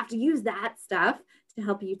hear. So you have to use that stuff to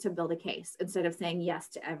help you to build a case instead of saying yes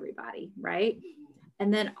to everybody, right?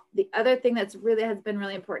 And then the other thing that's really has been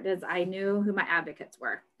really important is I knew who my advocates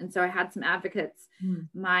were. And so I had some advocates.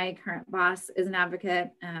 My current boss is an advocate,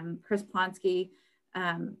 Chris Plonsky,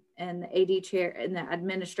 and the AD chair in the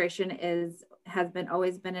administration has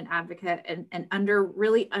always been an advocate and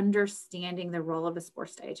really understanding the role of a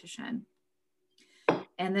sports dietitian.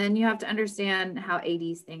 And then you have to understand how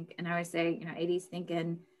ADs think. And I always say, you know, ADs think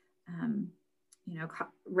in,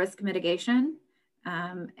 risk mitigation,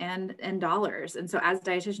 and dollars. And so as a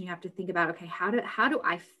dietitian, you have to think about, okay, how do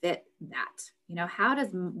I fit that? You know, how does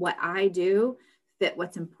what I do fit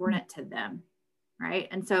what's important to them? Right.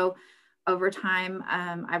 And so over time,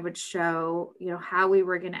 I would show, you know, how we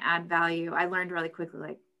were going to add value. I learned really quickly,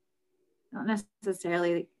 like not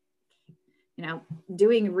necessarily, you know,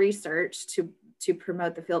 doing research to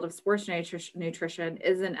promote the field of sports nutrition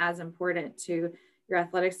isn't as important to your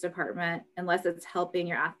athletics department unless it's helping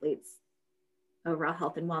your athletes overall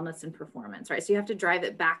health and wellness and performance, right? So you have to drive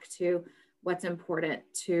it back to what's important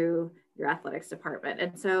to your athletics department.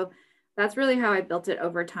 And so that's really how I built it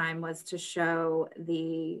over time, was to show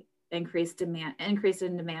the increase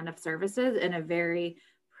in demand of services in a very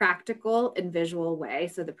practical and visual way.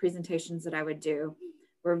 So the presentations that I would do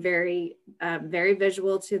were very, very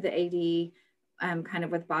visual to the AD, kind of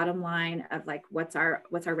with bottom line of like, what's our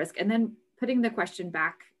risk? And then putting the question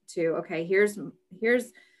back to, okay, here's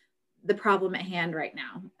the problem at hand right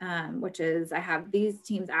now, which is I have these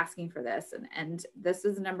teams asking for this, and this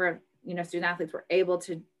is a number of, you know, student athletes we're able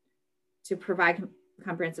to provide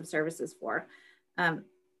comprehensive services for.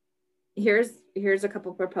 Here's a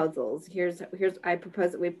couple proposals. Here's I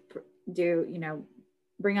propose that we do, you know,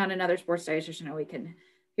 bring on another sports dietitian, and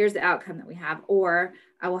here's the outcome that we have. Or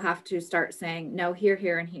I will have to start saying no here,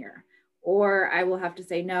 here, and here. Or I will have to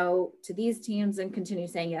say no to these teams and continue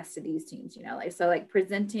saying yes to these teams, you know, like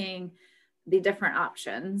presenting the different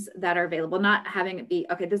options that are available, not having it be,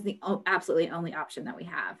 okay, this is the absolutely only option that we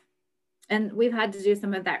have. And we've had to do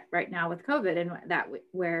some of that right now with COVID, and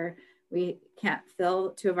where we can't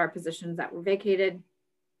fill 2 of our positions that were vacated.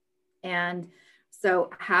 And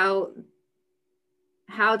so how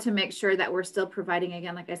to make sure that we're still providing,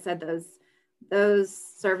 again, like I said, those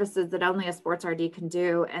services that only a sports RD can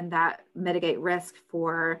do, and that mitigate risk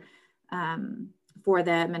for them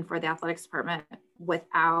and for the athletics department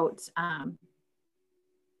without, and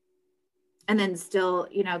then still,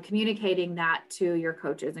 you know, communicating that to your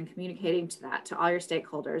coaches and communicating to all your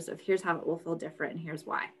stakeholders of here's how it will feel different and here's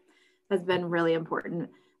why, has been really important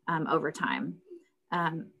over time.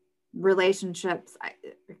 Relationships,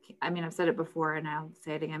 I mean, I've said it before and I'll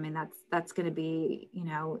say it again. I mean, that's going to be, you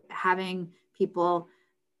know, having people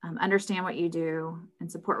understand what you do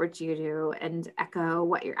and support what you do and echo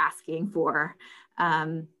what you're asking for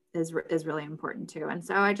is really important too. And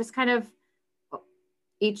so I just kind of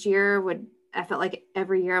each year I felt like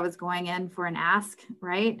every year I was going in for an ask,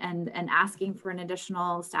 right? And asking for an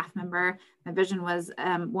additional staff member. My vision was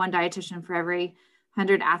 1 dietitian for every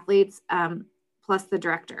 100 athletes, plus the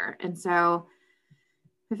director. And so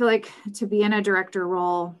I feel like to be in a director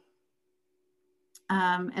role,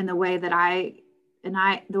 in the way that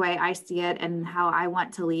the way I see it and how I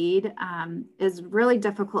want to lead, is really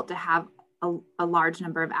difficult to have a large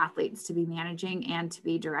number of athletes to be managing and to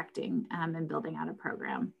be directing, and building out a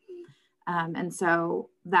program. And so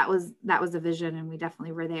that was a vision, and we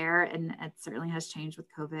definitely were there, and it certainly has changed with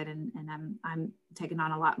COVID, and I'm taking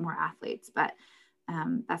on a lot more athletes, but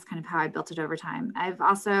that's kind of how I built it over time. I've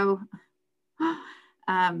also,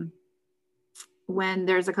 when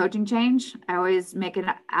there's a coaching change, I always make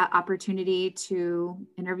an opportunity to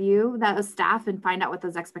interview those staff and find out what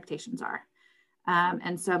those expectations are.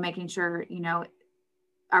 And so making sure, you know,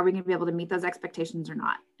 are we going to be able to meet those expectations or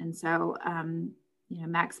not? And so,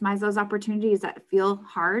 maximize those opportunities that feel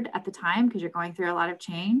hard at the time because you're going through a lot of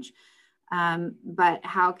change. But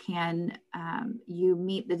how can you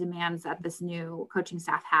meet the demands that this new coaching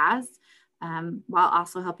staff has, while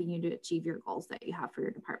also helping you to achieve your goals that you have for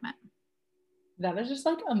your department? That is just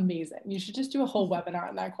like amazing. You should just do a whole webinar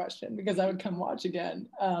on that question, because I would come watch again.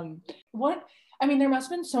 There must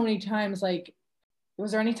have been so many times, like,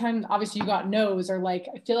 was there any time, obviously you got no's, or like,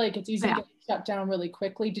 I feel like it's easy to get shut down really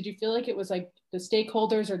quickly. Did you feel like it was like the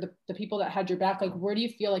stakeholders or the people that had your back? Like, where do you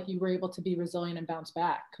feel like you were able to be resilient and bounce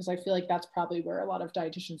back? Because I feel like that's probably where a lot of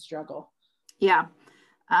dietitians struggle. Yeah.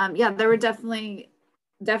 There were definitely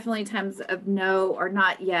times of no, or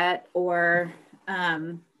not yet, or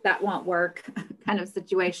that won't work kind of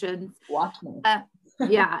situations. Watch me.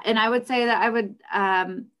 Yeah. And I would say that I would,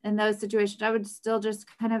 in those situations, I would still just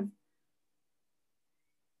kind of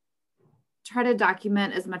try to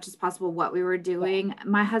document as much as possible what we were doing. Yeah.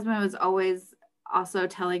 My husband was always also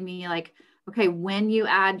telling me, like, okay, when you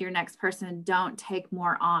add your next person, don't take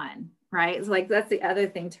more on, right? So like, that's the other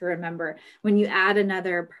thing to remember. When you add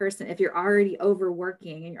another person, if you're already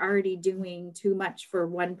overworking and you're already doing too much for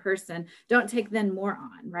one person, don't take then more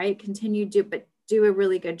on, right? Continue to, but do a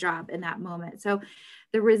really good job in that moment. So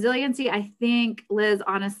the resiliency, I think, Liz,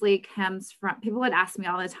 honestly comes from, people would ask me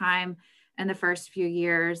all the time in the first few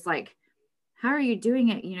years, like, how are you doing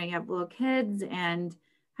it? You have little kids and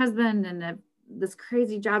husband and this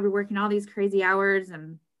crazy job, you're working all these crazy hours.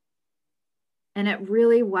 And it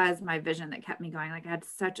really was my vision that kept me going. Like, I had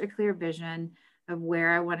such a clear vision of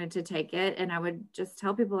where I wanted to take it. And I would just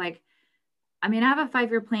tell people, like, I have a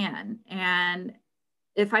 5-year plan. And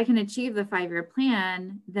if I can achieve the 5-year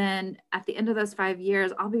plan, then at the end of those 5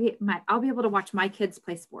 years, I'll be able to watch my kids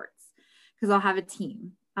play sports, because I'll have a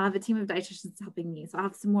team. I'll have a team of dietitians helping me. So I'll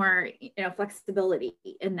have some more, flexibility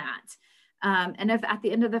in that. And if at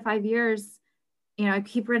the end of the 5 years, I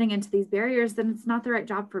keep running into these barriers, then it's not the right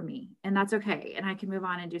job for me, and that's okay. And I can move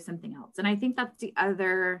on and do something else. And I think that's the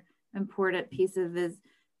other important piece of it,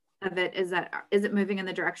 is that, is it moving in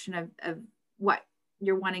the direction of what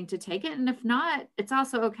you're wanting to take it? And if not, it's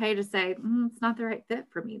also okay to say, it's not the right fit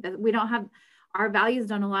for me. That we don't have, our values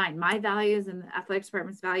don't align. My values and the athletics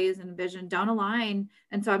department's values and vision don't align.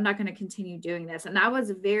 And so I'm not going to continue doing this. And I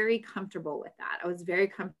was very comfortable with that. I was very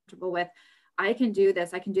comfortable with, I can do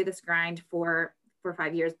this grind for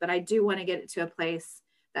 5 years, but I do want to get it to a place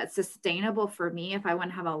that's sustainable for me. If I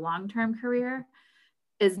want to have a long-term career,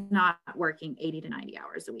 is not working 80 to 90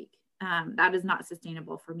 hours a week. That is not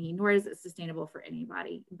sustainable for me, nor is it sustainable for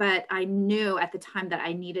anybody. But I knew at the time that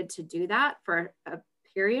I needed to do that for a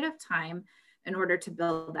period of time in order to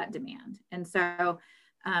build that demand. And so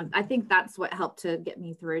I think that's what helped to get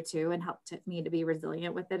me through too, and helped me to be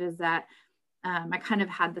resilient with it, is that I kind of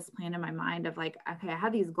had this plan in my mind of like, okay, I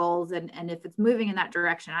have these goals, and if it's moving in that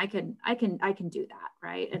direction, I can do that.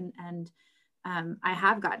 Right. And I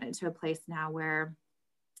have gotten it to a place now where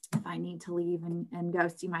if I need to leave and go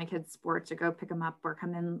see my kids' sports, or go pick them up, or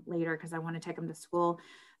come in later because I want to take them to school,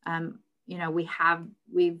 we have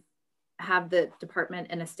the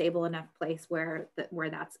department in a stable enough place where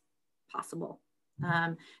that's possible.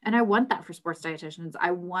 And I want that for sports dietitians.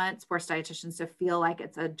 I want sports dietitians to feel like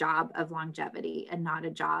it's a job of longevity, and not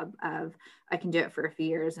a job of, I can do it for a few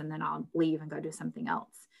years and then I'll leave and go do something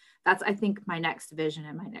else. That's, I think, my next vision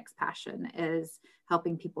and my next passion, is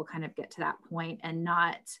helping people kind of get to that point, and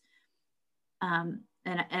not, and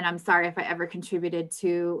I'm sorry if I ever contributed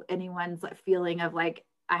to anyone's feeling of like,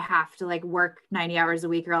 I have to like work 90 hours a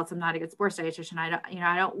week or else I'm not a good sports dietitian.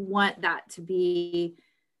 I don't want that to be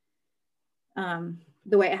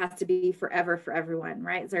the way it has to be forever for everyone,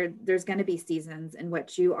 right? So there's going to be seasons in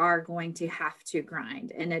which you are going to have to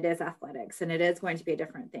grind, and it is athletics, and it is going to be a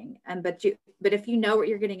different thing. But if you know what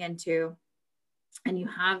you're getting into, and you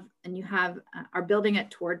are building it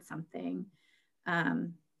towards something,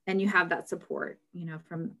 and you have that support,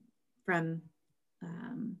 from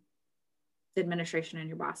the administration and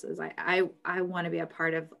your bosses, I want to be a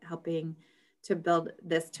part of helping to build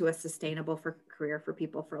this to a sustainable career for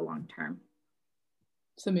people for a long term.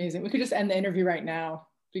 It's amazing. We could just end the interview right now.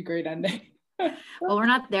 It'd be a great ending. Well, we're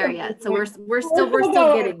not there yet, so we're still getting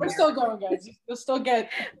there. We're still going, guys. We're still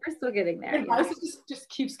getting there. Advice just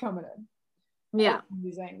keeps coming in. Yeah.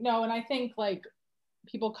 Amazing. No, and I think like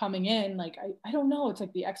people coming in, like I don't know, it's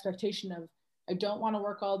like the expectation of, I don't want to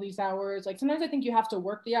work all these hours. Like sometimes I think you have to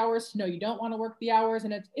work the hours to know you don't want to work the hours,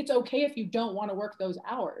 and it's okay if you don't want to work those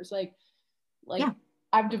hours. Like yeah.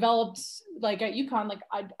 I've developed, like at UConn, like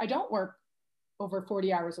I don't work over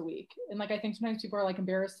 40 hours a week. And like, I think sometimes people are like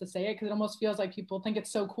embarrassed to say it, because it almost feels like people think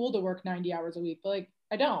it's so cool to work 90 hours a week, but like,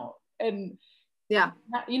 I don't. And yeah,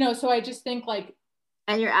 so I just think like,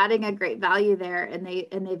 And you're adding a great value there, and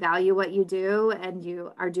they value what you do, and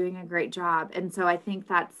you are doing a great job. And so I think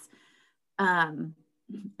that's, I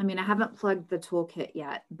mean, I haven't plugged the toolkit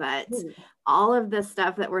yet, but all of the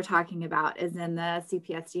stuff that we're talking about is in the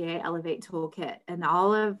CPSDA Elevate toolkit, and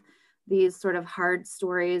all of these sort of hard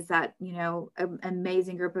stories that, you know, an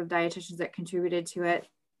amazing group of dietitians that contributed to it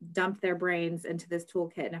dumped their brains into this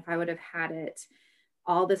toolkit. And if I would have had it,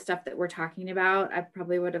 all the stuff that we're talking about, I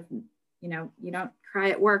probably would have, you know, you don't cry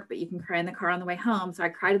at work, but you can cry in the car on the way home. So I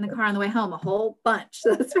cried in the car on the way home a whole bunch.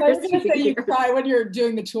 So that's I was going to say you cry when you're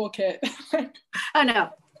doing the toolkit. Oh no.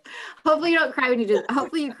 Hopefully you don't cry when you do.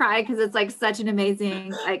 Hopefully you cry because it's like such an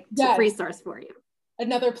amazing resource for you.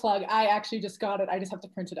 Another plug. I actually just got it. I just have to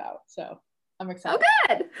print it out. So I'm excited. Oh,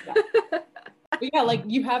 good. Yeah. But yeah, like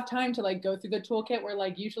you have time to like go through the toolkit where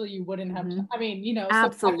like usually you wouldn't have. I mean, you know,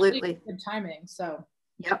 absolutely good timing. So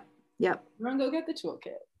yep. Everyone go get the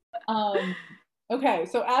toolkit. Okay,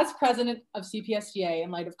 so as president of CPSDA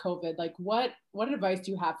in light of COVID, like what advice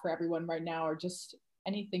do you have for everyone right now, or just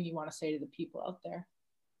anything you want to say to the people out there?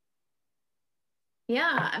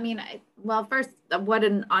 Yeah, I mean, well, first, what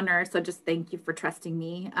an honor. So just thank you for trusting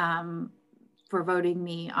me, for voting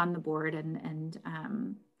me on the board, and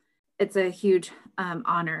it's a huge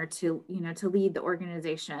honor to, you know, to lead the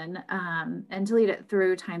organization and to lead it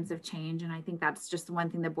through times of change. And I think that's just one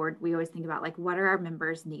thing the board, we always think about, like, what are our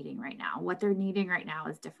members needing right now? What they're needing right now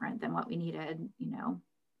is different than what we needed, you know,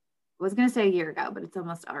 I was going to say a year ago, but it's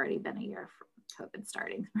almost already been a year from COVID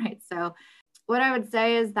starting, right? So what I would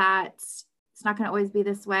say is that it's not going to always be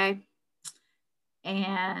this way.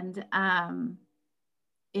 And,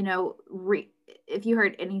 you know, if you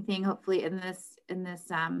heard anything, hopefully in this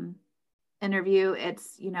interview,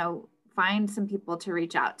 it's, you know, find some people to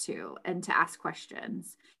reach out to and to ask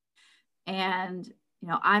questions. And, you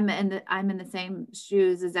know, I'm in the same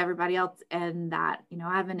shoes as everybody else, and that, you know,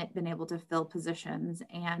 I haven't been able to fill positions,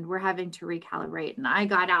 and we're having to recalibrate. And I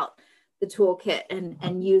got out the toolkit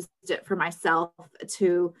and used it for myself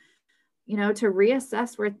to, you know, to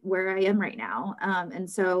reassess where I am right now. And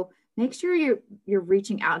so make sure you're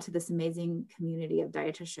reaching out to this amazing community of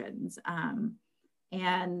dietitians,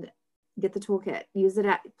 and get the toolkit, use it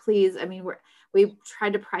please. I mean, we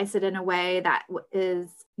tried to price it in a way that is,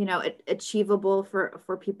 you know, achievable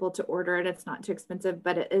for people to order it. It's not too expensive,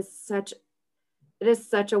 but it is such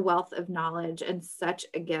a wealth of knowledge and such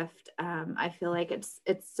a gift. I feel like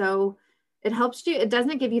it helps you. It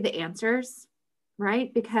doesn't give you the answers,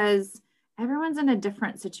 right? Because everyone's in a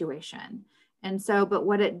different situation. And so, but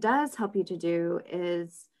what it does help you to do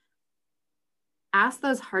is ask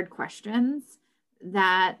those hard questions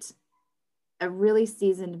that a really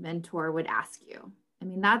seasoned mentor would ask you. I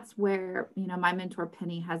mean, that's where, you know, my mentor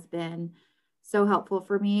Penny has been so helpful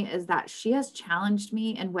for me, is that she has challenged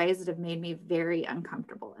me in ways that have made me very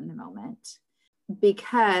uncomfortable in the moment,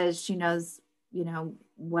 because she knows, you know,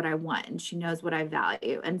 what I want, and she knows what I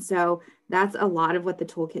value. And so that's a lot of what the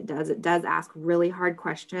toolkit does. It does ask really hard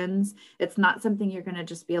questions. It's not something you're going to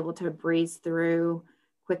just be able to breeze through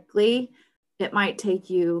quickly. It might take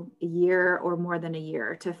you a year or more than a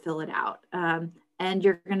year to fill it out. And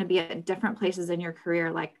you're going to be at different places in your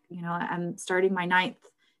career. Like, you know, I'm starting my 9th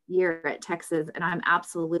year at Texas, and I'm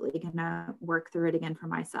absolutely going to work through it again for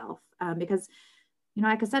myself. Because, you know,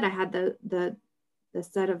 like I said, I had the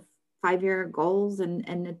set of 5-year goals,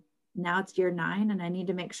 and now it's year 9, and I need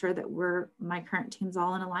to make sure that my current team's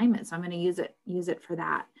all in alignment. So I'm going to use it for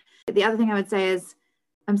that. The other thing I would say is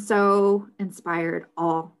I'm so inspired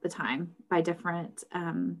all the time by different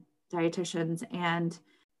dietitians, and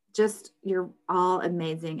just, you're all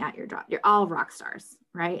amazing at your job. You're all rock stars,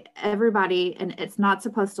 right? Everybody, and it's not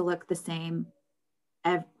supposed to look the same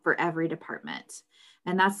for every department.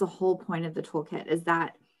 And that's the whole point of the toolkit, is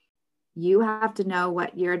that you have to know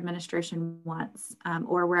what your administration wants,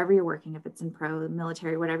 or wherever you're working, if it's in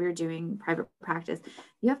military, whatever you're doing, private practice,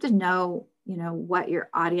 you have to know, you know, what your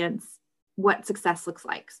audience, what success looks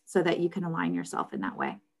like, so that you can align yourself in that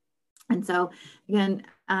way. And so again,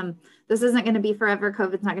 this isn't going to be forever.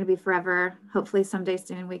 COVID's not going to be forever. Hopefully someday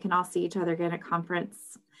soon we can all see each other again at a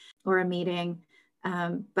conference or a meeting.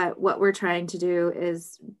 But what we're trying to do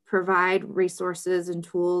is provide resources and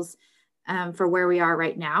tools for where we are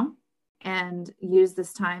right now, and use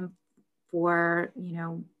this time for, you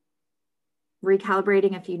know,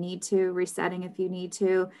 recalibrating if you need to, resetting if you need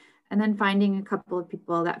to, and then finding a couple of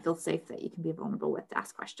people that feel safe that you can be vulnerable with to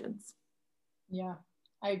ask questions. Yeah,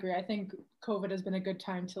 I agree. I think COVID has been a good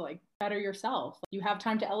time to like better yourself. You have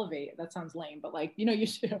time to elevate. That sounds lame, but like, you know, you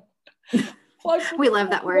should. We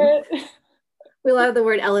love that word. We love the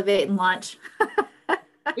word elevate and launch.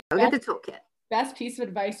 Go get the toolkit. best piece of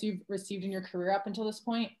advice you've received in your career up until this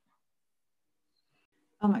point?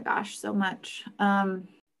 Oh my gosh, so much.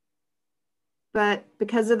 But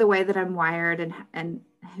because of the way that I'm wired and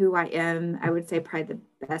who I am, I would say probably the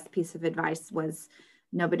best piece of advice was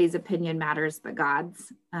nobody's opinion matters but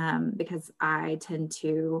God's, because I tend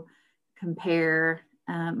to compare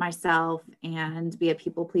myself and be a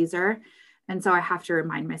people pleaser. And so I have to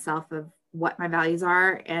remind myself of what my values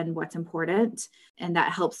are and what's important. And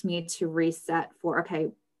that helps me to reset for, okay,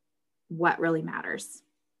 what really matters?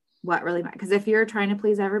 What really matters? Because if you're trying to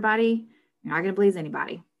please everybody, you're not going to please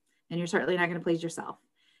anybody. And you're certainly not going to please yourself.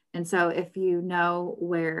 And so if I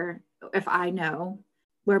know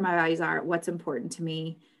where my values are, what's important to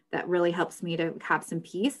me, that really helps me to have some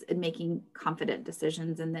peace in making confident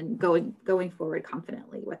decisions and then going forward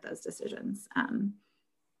confidently with those decisions.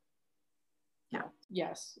 Yeah.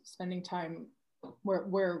 Yes. Spending time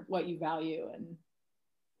where what you value, and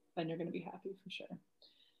then you're going to be happy for sure.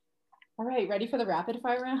 All right. Ready for the rapid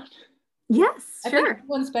fire round? Yes, sure. I think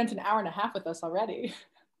everyone spent an hour and a half with us already.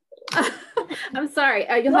 I'm sorry.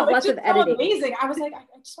 You'll have lots of editing. Amazing. I was like, I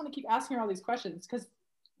just want to keep asking her all these questions because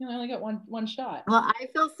I only get one shot. Well, I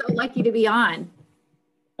feel so lucky to be on.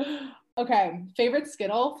 Okay. Favorite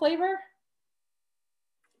Skittle flavor?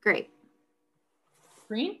 Great.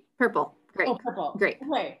 Green? Purple. Great. Oh, purple. Great.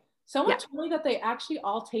 Okay. Someone told me that they actually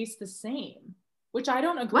all taste the same, which I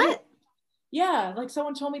don't agree. What? Yeah. Like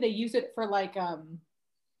someone told me they use it for like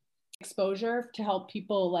exposure to help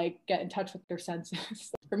people like get in touch with their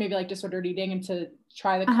senses or maybe like disordered eating and to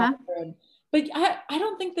try the color. But I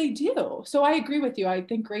don't think they do. So I agree with you. I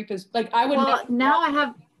think grape is like, I would. Well, now I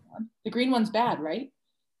have. The green one's bad, right?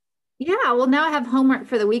 Yeah. Well, now I have homework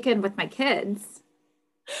for the weekend with my kids.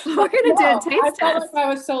 We're going to do a taste test. I felt like I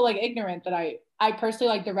was so like ignorant that I personally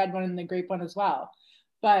like the red one and the grape one as well.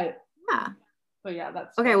 But yeah,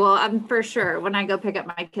 that's okay. Well, I'm for sure when I go pick up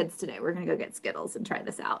my kids today, we're going to go get Skittles and try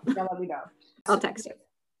this out. Yeah, let me know. I'll text you.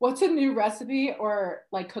 What's a new recipe or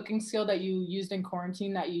like cooking skill that you used in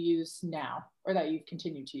quarantine that you use now or that you've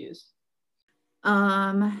continued to use?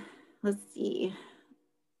 Let's see.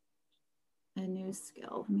 A new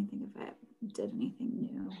skill. Let me think if I did anything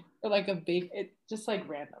new. Or like just like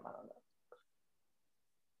random. I don't know.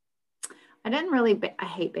 I didn't really, I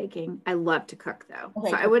hate baking. I love to cook though. Okay,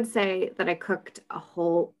 so I would say that I cooked a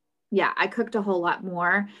whole lot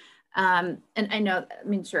more. And I know,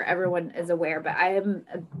 sure everyone is aware, but I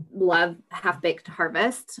love Half Baked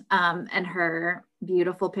Harvest, and her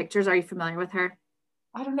beautiful pictures. Are you familiar with her?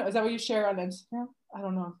 I don't know. Is that what you share on Instagram? I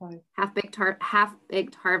don't know if Half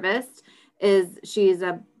Baked Harvest I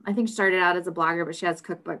think she started out as a blogger, but she has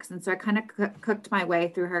cookbooks. And so I kind of cooked my way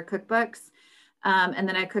through her cookbooks. And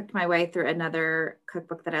then I cooked my way through another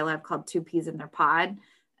cookbook that I love called Two Peas in Their Pod.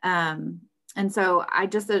 And so I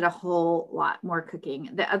just did a whole lot more cooking.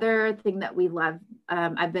 The other thing that we love,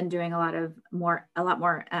 I've been doing a lot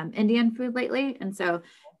more Indian food lately. And so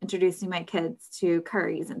introducing my kids to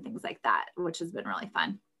curries and things like that, which has been really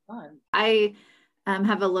fun. I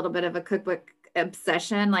have a little bit of a cookbook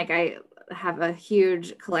obsession. Like I have a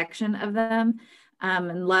huge collection of them.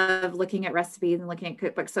 And love looking at recipes and looking at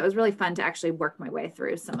cookbooks. So it was really fun to actually work my way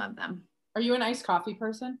through some of them. Are you an iced coffee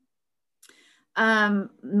person?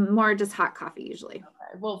 More just hot coffee usually.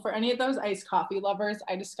 Okay. Well, for any of those iced coffee lovers,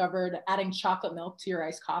 I discovered adding chocolate milk to your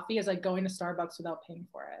iced coffee is like going to Starbucks without paying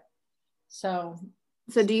for it. So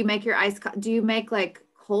do you make your do you make like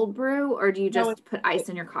cold brew or do you just put ice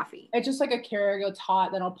in your coffee? It's just like a Keurig, it's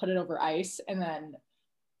hot, then I'll put it over ice and then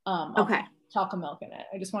I'll put chocolate milk in it.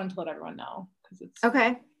 I just wanted to let everyone know. It's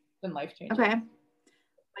been life-changing. Okay.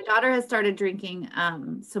 My daughter has started drinking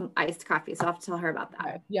some iced coffee, so I'll have to tell her about that.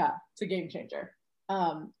 Okay. Yeah, it's a game changer.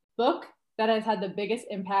 Book that has had the biggest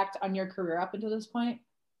impact on your career up until this point?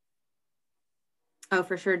 Oh,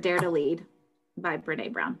 for sure. Dare to Lead by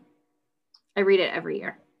Brene Brown. I read it every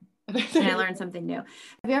year and I learn something new.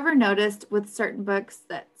 Have you ever noticed with certain books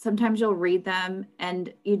that sometimes you'll read them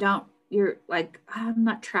and you're like, I'm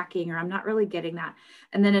not tracking or I'm not really getting that.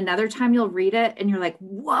 And then another time you'll read it and you're like,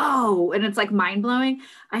 whoa. And it's like mind blowing.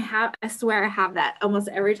 I swear I have that almost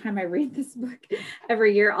every time I read this book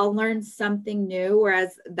every year, I'll learn something new.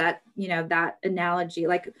 Whereas that analogy,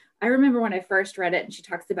 like I remember when I first read it and she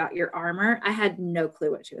talks about your armor, I had no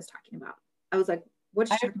clue what she was talking about. I was like,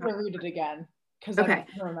 what's she talking about? I have to read it again because I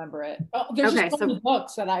don't remember it. Oh, there's just so many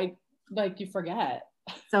books that you forget.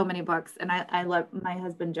 So many books. And I love, my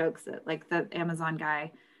husband jokes that like the Amazon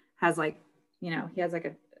guy has like, he has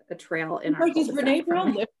like a trail in our does Brene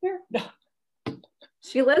Brown live here? No.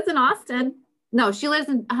 She lives in Austin. No, she lives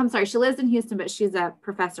in Houston, but she's a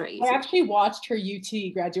professor at UT. I actually watched her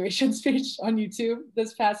UT graduation speech on YouTube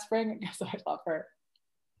this past spring, so I love her.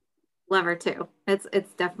 Love her too.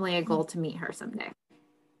 It's definitely a goal to meet her someday.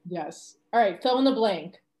 Yes. All right, fill in the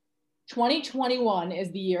blank. 2021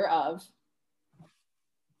 is the year of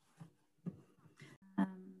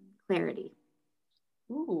clarity.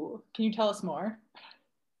 Ooh, can you tell us more?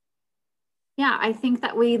 Yeah, I think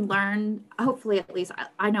that we learned, hopefully at least,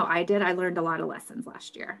 I know I did. I learned a lot of lessons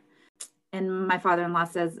last year. And my father-in-law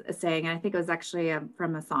says a saying, and I think it was actually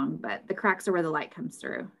from a song, but the cracks are where the light comes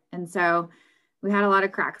through. And so we had a lot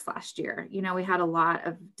of cracks last year. You know, we had a lot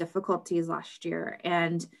of difficulties last year.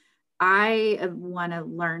 And I want to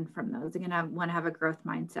learn from those. Again, I want to have a growth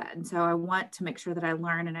mindset. And so I want to make sure that I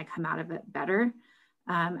learn and I come out of it better,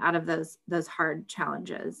 out of those hard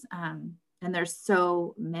challenges. And there's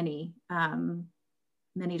so many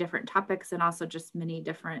different topics and also just many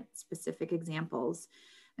different specific examples.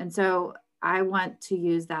 And so I want to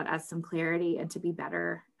use that as some clarity and to be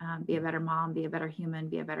better, be a better mom, be a better human,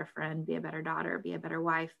 be a better friend, be a better daughter, be a better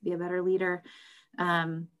wife, be a better leader,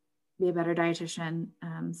 be a better dietitian.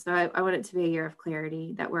 So I want it to be a year of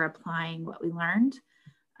clarity, that we're applying what we learned,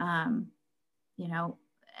 you know,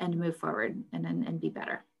 and move forward and be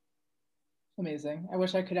better. Amazing. I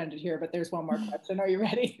wish I could end it here, but there's one more question. Are you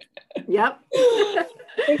ready? Yep.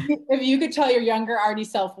 If you could tell your younger Artie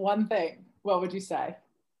self one thing, what would you say?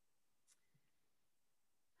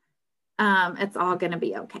 It's all going to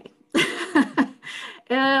be okay.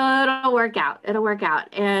 It'll work out. It'll work out.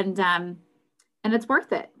 And it's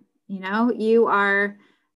worth it. You know,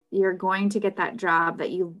 you're going to get that job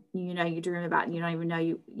that you dream about, and you don't even know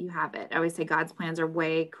you have it. I always say God's plans are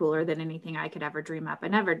way cooler than anything I could ever dream up. I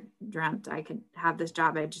never dreamt I could have this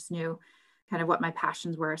job. I just knew kind of what my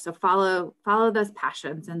passions were. So follow those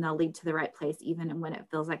passions, and they'll lead to the right place, even when it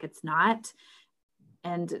feels like it's not.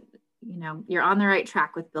 And, you know, you're on the right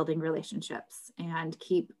track with building relationships, and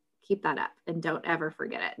keep that up, and don't ever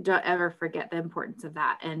forget it. Don't ever forget the importance of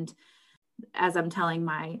that. And as I'm telling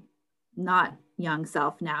my not young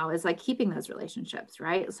self now, is like keeping those relationships,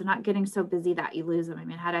 right? So not getting so busy that you lose them. I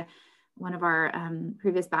mean, one of our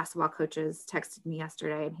previous basketball coaches texted me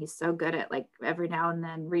yesterday, and he's so good at like every now and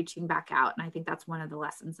then reaching back out. And I think that's one of the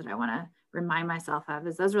lessons that I want to remind myself of,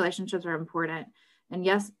 is those relationships are important. And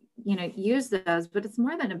yes, you know, use those, but it's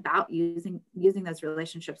more than about using those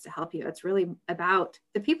relationships to help you. It's really about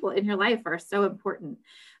the people in your life are so important,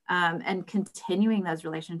 and continuing those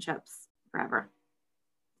relationships forever.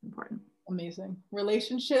 Important. Amazing.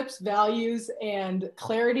 Relationships, values, and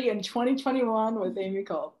clarity in 2021 with Amy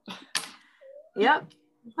Culp. Yep.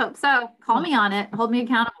 Hope so. Call me on it. Hold me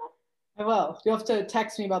accountable. I will. You'll have to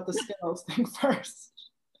text me about the Skittles thing first.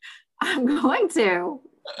 I'm going to.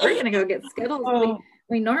 We're gonna go get Skittles. Oh.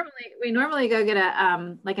 We normally go get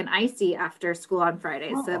a like an icy after school on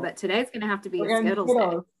Fridays. Oh. So, but today's gonna have to be a Skittles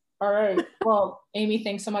day. All right. Well, Amy,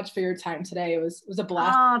 thanks so much for your time today. It was a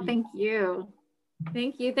blast. Oh, thank you.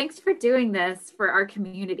 Thank you. Thanks for doing this for our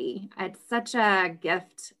community. It's such a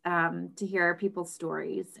gift to hear people's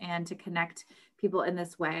stories and to connect people in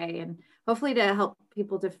this way, and hopefully to help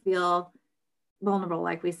people to feel vulnerable.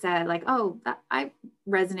 Like we said, like, oh, I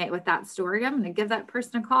resonate with that story. I'm going to give that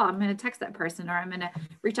person a call. I'm going to text that person, or I'm going to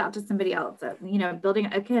reach out to somebody else. You know, building,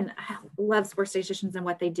 again, I love sports dietitians and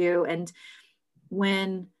what they do. And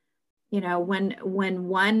when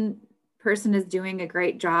one person is doing a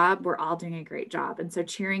great job, we're all doing a great job. And so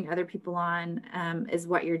cheering other people on is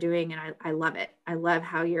what you're doing. And I love it. I love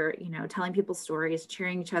how you're, you know, telling people stories,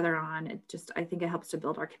 cheering each other on. I think it helps to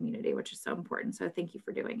build our community, which is so important. So thank you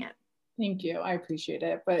for doing it. Thank you. I appreciate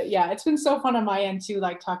it. But yeah, it's been so fun on my end too,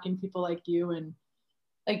 like talking to people like you. And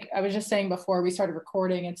like I was just saying before we started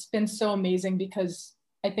recording, it's been so amazing, because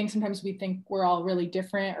I think sometimes we think we're all really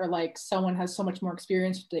different, or like someone has so much more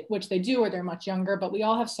experience, which they do, or they're much younger, but we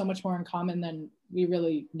all have so much more in common than we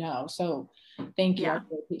really know. So thank you. Yeah. I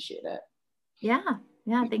really appreciate it. Yeah.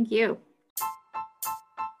 Yeah. Thank you.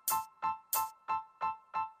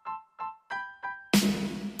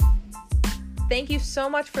 Thank you so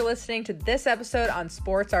much for listening to this episode on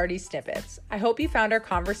Sports Artie Snippets. I hope you found our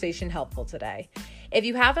conversation helpful today. If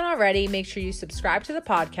you haven't already, make sure you subscribe to the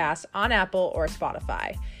podcast on Apple or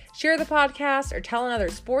Spotify. Share the podcast or tell another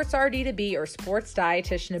sports RD2B or sports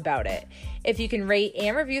dietitian about it. If you can rate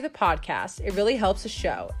and review the podcast, it really helps the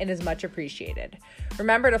show and is much appreciated.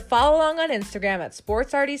 Remember to follow along on Instagram at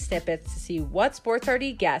Sports RD Snippets to see what Sports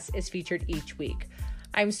RD guest is featured each week.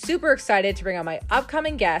 I'm super excited to bring on my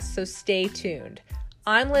upcoming guests, so stay tuned.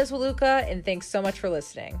 I'm Liz Waluka, and thanks so much for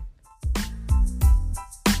listening.